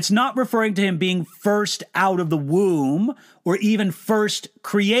 it's not referring to him being first out of the womb or even first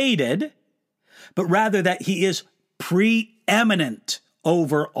created, but rather that he is preeminent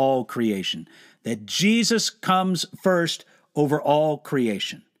over all creation, that Jesus comes first over all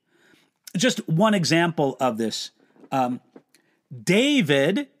creation. Just one example of this.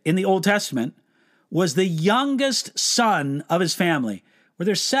 David in the Old Testament was the youngest son of his family. Were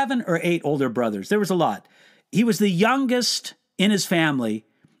there 7 or 8 older brothers? There was a lot. He was the youngest in his family,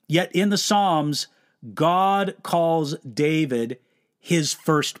 yet in the Psalms, God calls David his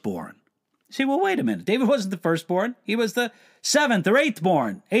firstborn. You say, well, wait a minute. David wasn't the firstborn. He was the 7th or 8th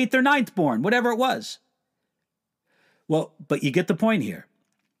born, 8th or 9th born, whatever it was. Well, but you get the point here.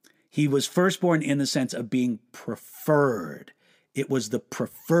 He was firstborn in the sense of being preferred. It was the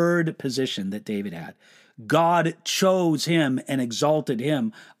preferred position that David had. God chose him and exalted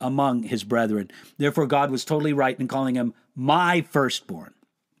him among his brethren. Therefore, God was totally right in calling him my firstborn.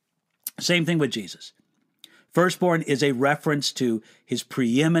 Same thing with Jesus. Firstborn is a reference to his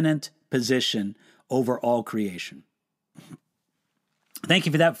preeminent position over all creation. Thank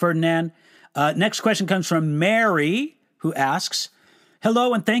you for that, Ferdinand. Next question comes from Mary, who asks,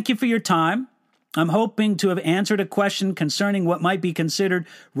 hello, and thank you for your time. I'm hoping to have answered a question concerning what might be considered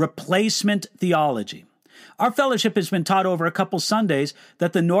replacement theology. Our fellowship has been taught over a couple Sundays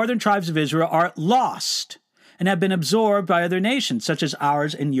that the northern tribes of Israel are lost and have been absorbed by other nations, such as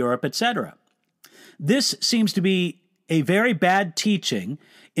ours in Europe, etc. This seems to be a very bad teaching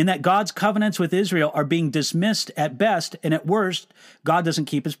in that God's covenants with Israel are being dismissed at best, and at worst, God doesn't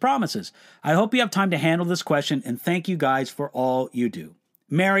keep his promises. I hope you have time to handle this question, and thank you guys for all you do.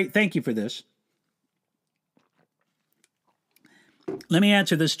 Mary, thank you for this. Let me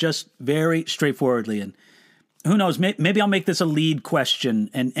answer this just very straightforwardly, and who knows, maybe I'll make this a lead question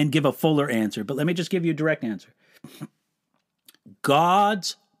and give a fuller answer, but let me just give you a direct answer.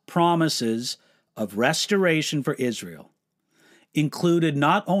 God's promises of restoration for Israel included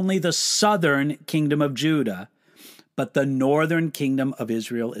not only the southern kingdom of Judah, but the northern kingdom of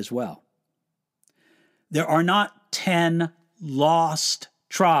Israel as well. There are not 10 lost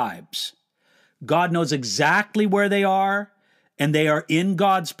tribes. God knows exactly where they are, and they are in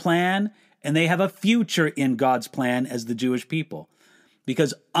God's plan, and they have a future in God's plan as the Jewish people.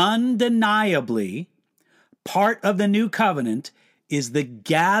 Because undeniably, part of the new covenant is the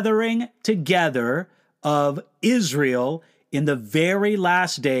gathering together of Israel in the very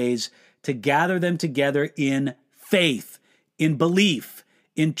last days, to gather them together in faith, in belief,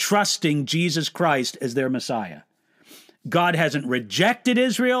 in trusting Jesus Christ as their Messiah. God hasn't rejected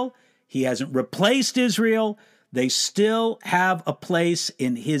Israel. He hasn't replaced Israel. They still have a place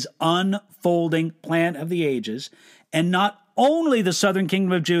in his unfolding plan of the ages. And not only the southern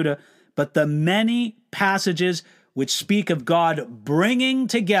kingdom of Judah, but the many passages which speak of God bringing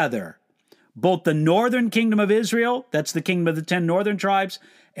together both the northern kingdom of Israel, that's the kingdom of the 10 northern tribes,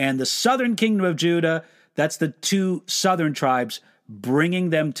 and the southern kingdom of Judah, that's the 2 southern tribes, bringing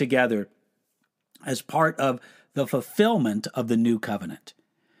them together as part of the fulfillment of the new covenant.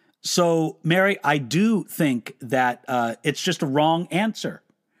 So, Mary, I do think that it's just a wrong answer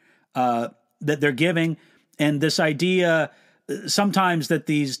that they're giving. And this idea sometimes that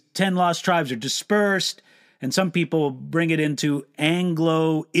these 10 lost tribes are dispersed, and some people bring it into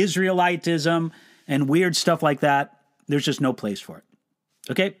Anglo-Israelitism and weird stuff like that. There's just no place for it.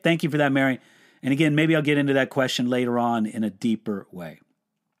 Okay, thank you for that, Mary. And again, maybe I'll get into that question later on in a deeper way.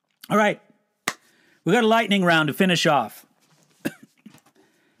 All right, we got a lightning round to finish off. I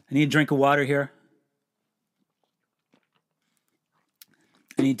need a drink of water here.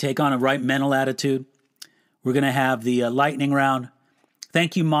 I need to take on a right mental attitude. We're going to have the lightning round.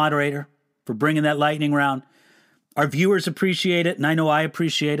 Thank you, moderator, for bringing that lightning round. Our viewers appreciate it, and I know I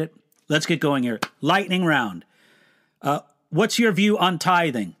appreciate it. Let's get going here. Lightning round. What's your view on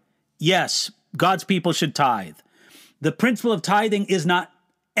tithing? Yes, God's people should tithe. The principle of tithing is not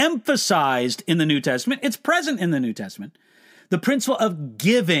emphasized in the New Testament. It's present in the New Testament. The principle of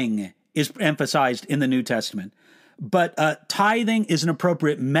giving is emphasized in the New Testament. But tithing is an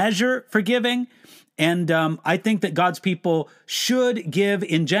appropriate measure for giving. And I think that God's people should give,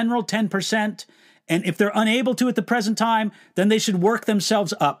 in general, 10%. And if they're unable to at the present time, then they should work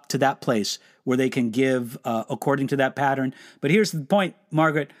themselves up to that place where they can give according to that pattern. But here's the point,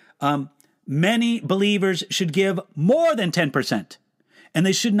 Margaret. Many believers should give more than 10%, and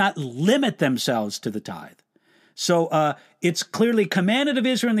they should not limit themselves to the tithe. So it's clearly commanded of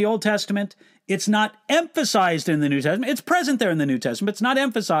Israel in the Old Testament. It's not emphasized in the New Testament. It's present there in the New Testament. It's not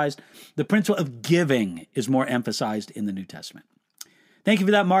emphasized. The principle of giving is more emphasized in the New Testament. Thank you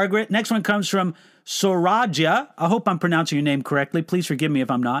for that, Margaret. Next one comes from Soraja. I hope I'm pronouncing your name correctly. Please forgive me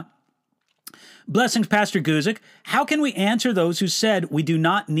if I'm not. Blessings, Pastor Guzik. How can we answer those who said we do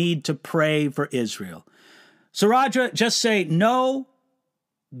not need to pray for Israel? Soraja, just say, no,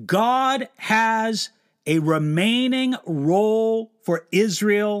 God has a remaining role for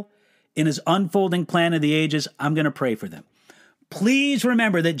Israel in his unfolding plan of the ages. I'm going to pray for them. Please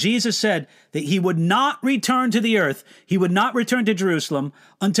remember that Jesus said that he would not return to the earth, he would not return to Jerusalem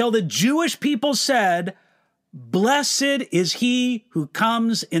until the Jewish people said, blessed is he who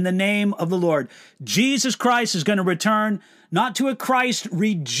comes in the name of the Lord. Jesus Christ is going to return not to a Christ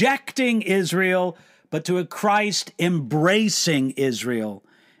rejecting Israel, but to a Christ embracing Israel.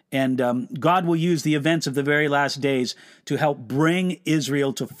 And God will use the events of the very last days to help bring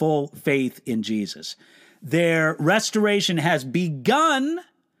Israel to full faith in Jesus. Their restoration has begun,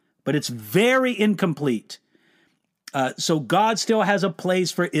 but it's very incomplete. So God still has a place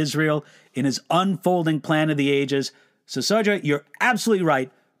for Israel in his unfolding plan of the ages. So Soraja, you're absolutely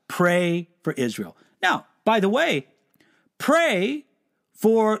right. Pray for Israel. Now, by the way, pray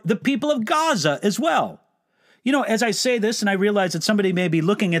for the people of Gaza as well. You know, as I say this, and I realize that somebody may be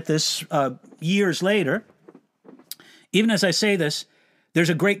looking at this years later, even as I say this, there's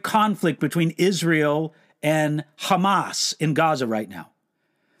a great conflict between Israel and Hamas in Gaza right now.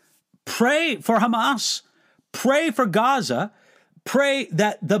 Pray for Hamas. Pray for Gaza. Pray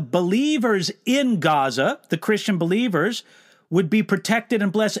that the believers in Gaza, the Christian believers, would be protected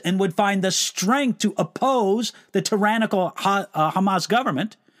and blessed and would find the strength to oppose the tyrannical Hamas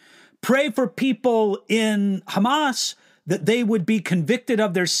government. Pray for people in Hamas that they would be convicted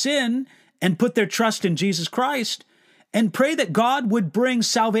of their sin and put their trust in Jesus Christ. And pray that God would bring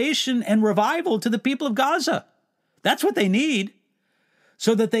salvation and revival to the people of Gaza. That's what they need,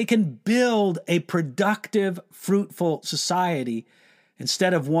 so that they can build a productive, fruitful society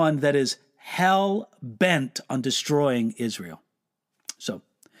instead of one that is hell-bent on destroying Israel. So,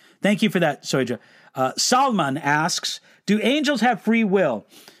 thank you for that, Soja. Salman asks, do angels have free will?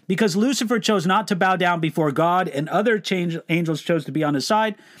 Because Lucifer chose not to bow down before God and other angels chose to be on his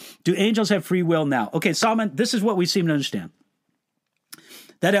side, do angels have free will now? Okay, Salman, this is what we seem to understand.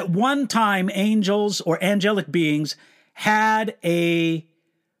 That at one time, angels or angelic beings had a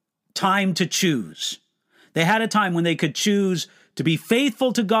time to choose. They had a time when they could choose to be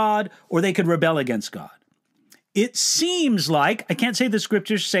faithful to God or they could rebel against God. It seems like, I can't say the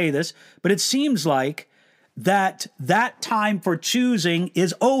scriptures say this, but it seems like that time for choosing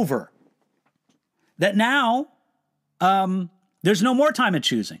is over. That now there's no more time of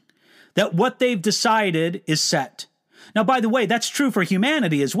choosing. That what they've decided is set. Now, by the way, that's true for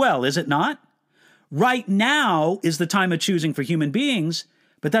humanity as well, is it not? Right now is the time of choosing for human beings,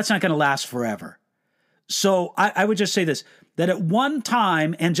 but that's not going to last forever. So I would just say this, that at one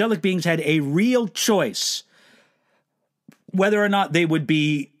time, angelic beings had a real choice whether or not they would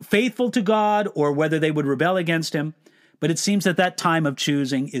be faithful to God or whether they would rebel against him. But it seems that that time of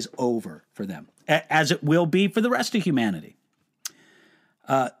choosing is over for them, as it will be for the rest of humanity.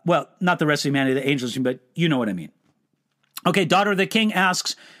 Well, not the rest of humanity, the angels, but you know what I mean. Okay, Daughter of the King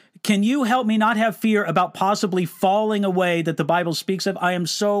asks, can you help me not have fear about possibly falling away that the Bible speaks of? I am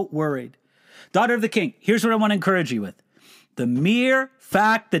so worried. Daughter of the King, here's what I want to encourage you with. The mere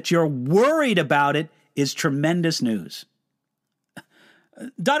fact that you're worried about it is tremendous news.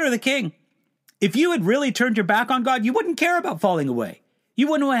 Daughter of the King, if you had really turned your back on God, you wouldn't care about falling away. You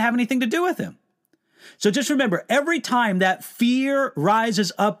wouldn't want to have anything to do with him. So just remember, every time that fear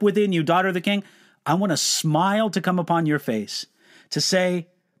rises up within you, daughter of the king, I want a smile to come upon your face to say,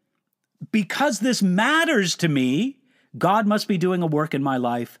 because this matters to me, God must be doing a work in my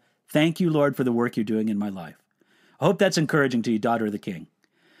life. Thank you, Lord, for the work you're doing in my life. I hope that's encouraging to you, daughter of the king.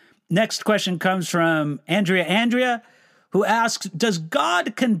 Next question comes from Andrea, who asks, does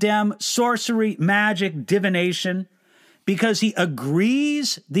God condemn sorcery, magic, divination because he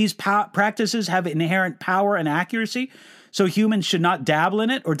agrees these practices have inherent power and accuracy, so humans should not dabble in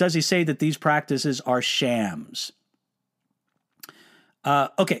it? Or does he say that these practices are shams?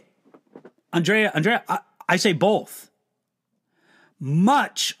 Okay, Andrea, I say both.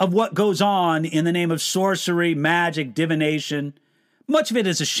 Much of what goes on in the name of sorcery, magic, divination, much of it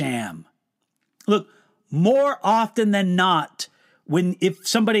is a sham. Look, more often than not, if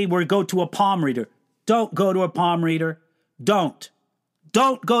somebody were to go to a palm reader, don't go to a palm reader. Don't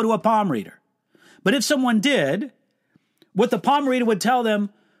go to a palm reader. But if someone did, what the palm reader would tell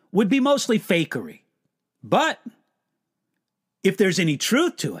them would be mostly fakery. But if there's any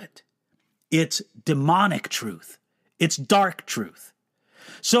truth to it, it's demonic truth. It's dark truth.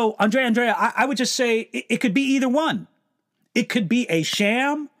 So, Andrea, I would just say it could be either one. It could be a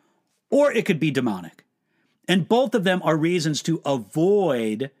sham or it could be demonic. And both of them are reasons to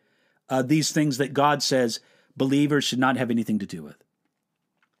avoid these things that God says believers should not have anything to do with.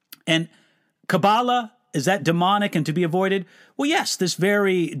 And Kabbalah, is that demonic and to be avoided? Well, yes, this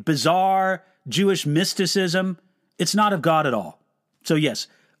very bizarre Jewish mysticism, it's not of God at all. So yes,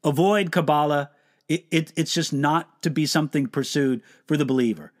 avoid Kabbalah. It's just not to be something pursued for the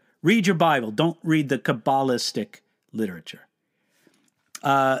believer. Read your Bible. Don't read the Kabbalistic literature.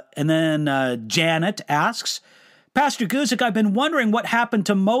 And then Janet asks, Pastor Guzik, I've been wondering what happened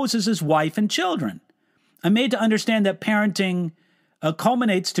to Moses' wife and children. I'm made to understand that parenting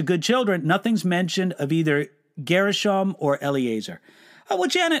culminates to good children. Nothing's mentioned of either Gershom or Eliezer. Well,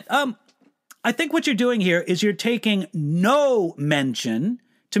 Janet, I think what you're doing here is you're taking no mention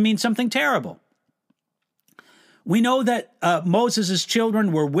to mean something terrible. We know that Moses'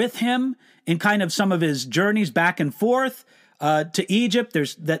 children were with him in kind of some of his journeys back and forth to Egypt.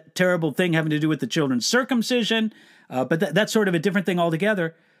 There's that terrible thing having to do with the children's circumcision, but that's sort of a different thing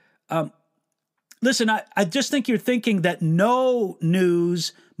altogether. Listen, I just think you're thinking that no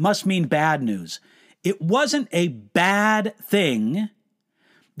news must mean bad news. It wasn't a bad thing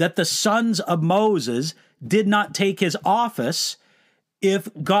that the sons of Moses did not take his office if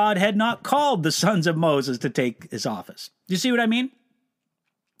God had not called the sons of Moses to take his office. Do you see what I mean?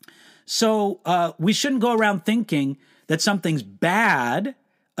 So we shouldn't go around thinking that something's bad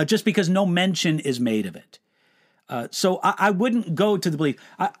just because no mention is made of it. So I wouldn't go to the belief.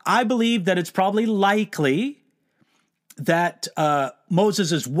 I believe that it's probably likely that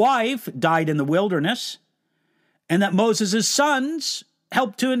Moses' wife died in the wilderness and that Moses' sons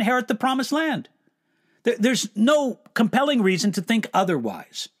helped to inherit the promised land. There's no compelling reason to think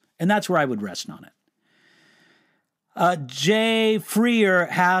otherwise. And that's where I would rest on it. Jay Freer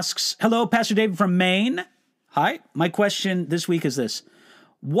asks, hello, Pastor David from Maine. Hi, my question this week is this.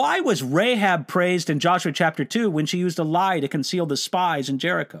 Why was Rahab praised in Joshua chapter 2 when she used a lie to conceal the spies in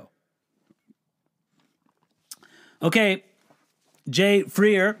Jericho? Okay, Jay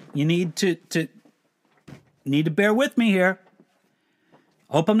Freer, you need to bear with me here.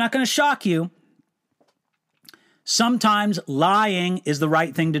 Hope I'm not going to shock you. Sometimes lying is the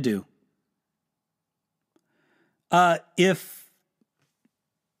right thing to do. If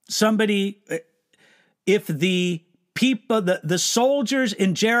the people, the soldiers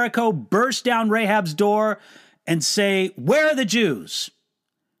in Jericho burst down Rahab's door and say, "Where are the Jews?"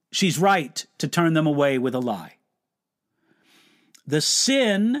 she's right to turn them away with a lie. The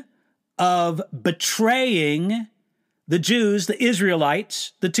sin of betraying the Jews, the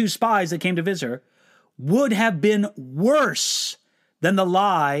Israelites, the two spies that came to visit her, would have been worse than the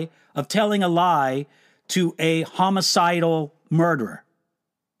lie of telling a lie to a homicidal murderer.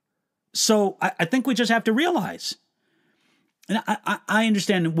 So I think we just have to realize, and I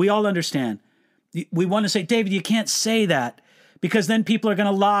understand, we all understand, we want to say, David, you can't say that because then people are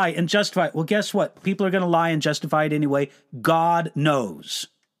going to lie and justify it. Well, guess what? People are going to lie and justify it anyway. God knows.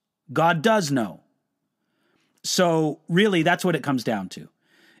 God does know. So really, that's what it comes down to,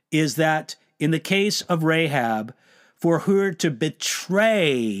 is that in the case of Rahab, for her to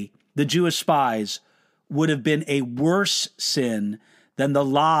betray the Jewish spies would have been a worse sin than the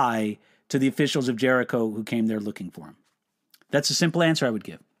lie to the officials of Jericho who came there looking for him. That's a simple answer I would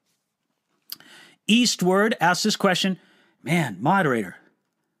give. Eastward asks this question. Man, moderator,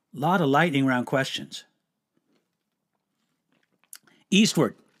 a lot of lightning round questions.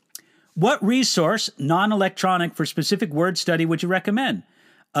 Eastward. What resource, non-electronic, for specific word study would you recommend?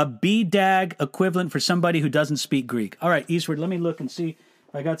 A BDAG equivalent for somebody who doesn't speak Greek. All right, Eastward, let me look and see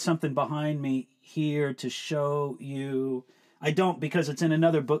if I got something behind me here to show you. I don't, because it's in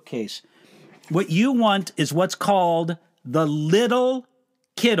another bookcase. What you want is what's called the Little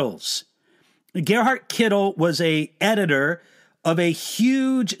Kittles. Gerhard Kittel was an editor of a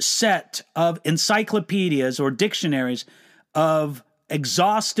huge set of encyclopedias or dictionaries of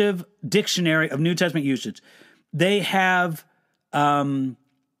exhaustive dictionary of New Testament usage. They have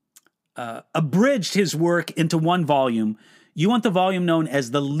abridged his work into one volume. You want the volume known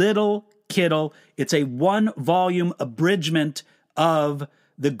as the Little Kittel. It's a one-volume abridgment of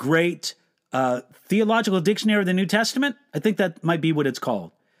the great Theological Dictionary of the New Testament. I think that might be what it's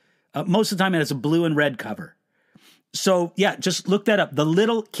called. Most of the time it has a blue and red cover. So yeah, just look that up. The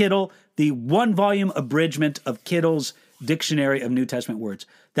Little Kittel, the one-volume abridgment of Kittel's Dictionary of New Testament Words.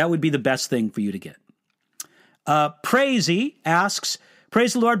 That would be the best thing for you to get. Praisey asks,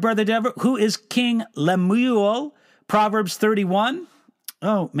 praise the Lord, Brother Dever. Who is King Lemuel? Proverbs 31.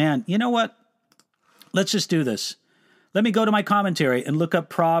 Oh, man. You know what? Let's just do this. Let me go to my commentary and look up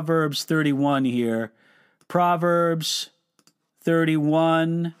Proverbs 31 here. Proverbs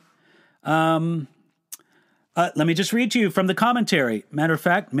 31. Let me just read to you from the commentary. Matter of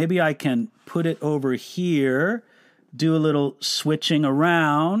fact, maybe I can put it over here, do a little switching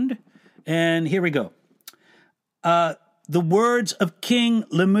around, and here we go. The words of King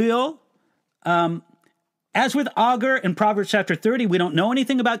Lemuel. As with Agur in Proverbs chapter 30, we don't know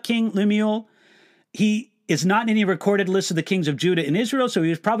anything about King Lemuel. He is not in any recorded list of the kings of Judah and Israel, so he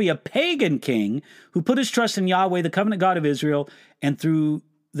was probably a pagan king who put his trust in Yahweh, the covenant God of Israel, and through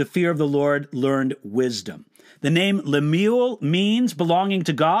the fear of the Lord learned wisdom. The name Lemuel means belonging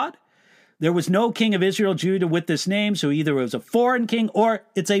to God. There was no king of Israel, Judah with this name, so either it was a foreign king or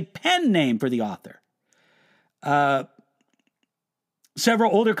it's a pen name for the author.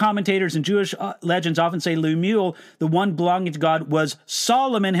 Several older commentators and Jewish legends often say Lemuel, the one belonging to God, was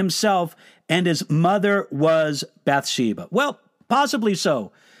Solomon himself, and his mother was Bathsheba. Well, possibly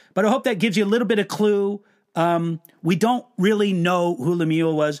so, but I hope that gives you a little bit of clue. We don't really know who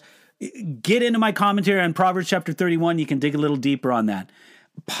Lemuel was. Get into my commentary on Proverbs chapter 31. You can dig a little deeper on that.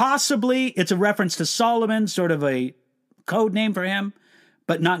 Possibly it's a reference to Solomon, sort of a code name for him,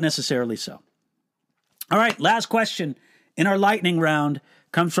 but not necessarily so. All right, last question in our lightning round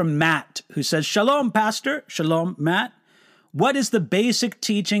comes from Matt, who says, Shalom, Pastor. Shalom, Matt. What is the basic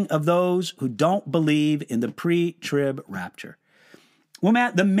teaching of those who don't believe in the pre-trib rapture? Well,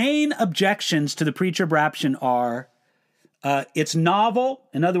 Matt, the main objections to the pre-trib rapture are it's novel.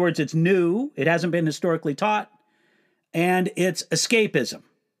 In other words, it's new. It hasn't been historically taught. And it's escapism.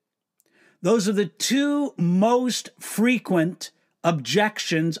 Those are the two most frequent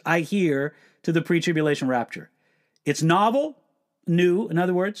objections I hear to the pre-tribulation rapture. It's novel, new, in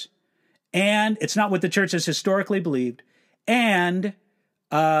other words, and it's not what the church has historically believed, and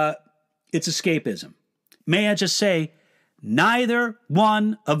it's escapism. May I just say, neither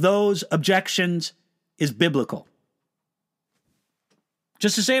one of those objections is biblical.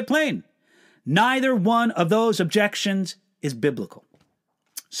 Just to say it plain, neither one of those objections is biblical.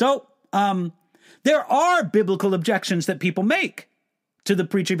 So, there are biblical objections that people make to the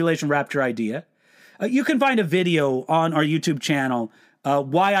pre-tribulation rapture idea. You can find a video on our YouTube channel,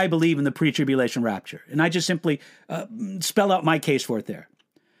 Why I Believe in the Pre-Tribulation Rapture. And I just simply spell out my case for it there.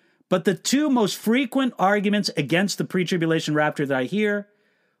 But the two most frequent arguments against the pre-tribulation rapture that I hear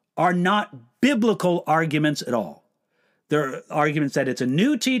are not biblical arguments at all. They're arguments that it's a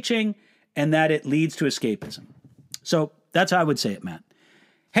new teaching and that it leads to escapism. So that's how I would say it, Matt.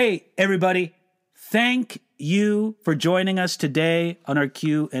 Hey, everybody, thank you for joining us today on our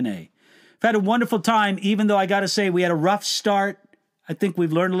Q&A. I've had a wonderful time, even though I got to say we had a rough start. I think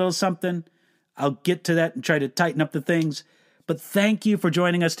we've learned a little something. I'll get to that and try to tighten up the things. But thank you for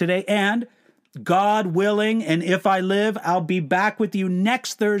joining us today. And God willing, and if I live, I'll be back with you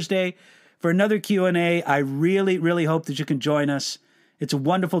next Thursday for another Q&A. I really, really hope that you can join us. It's a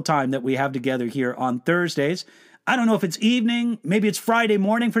wonderful time that we have together here on Thursdays. I don't know if it's evening, maybe it's Friday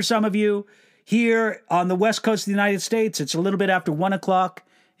morning for some of you. Here on the West Coast of the United States, it's a little bit after 1 o'clock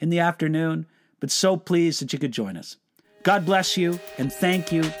in the afternoon, but so pleased that you could join us. God bless you, and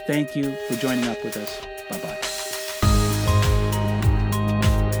thank you for joining up with us. Bye-bye.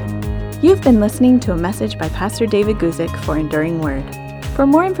 You've been listening to a message by Pastor David Guzik for Enduring Word. For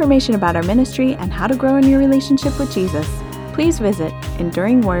more information about our ministry and how to grow in your relationship with Jesus, please visit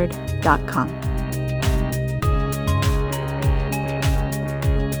enduringword.com.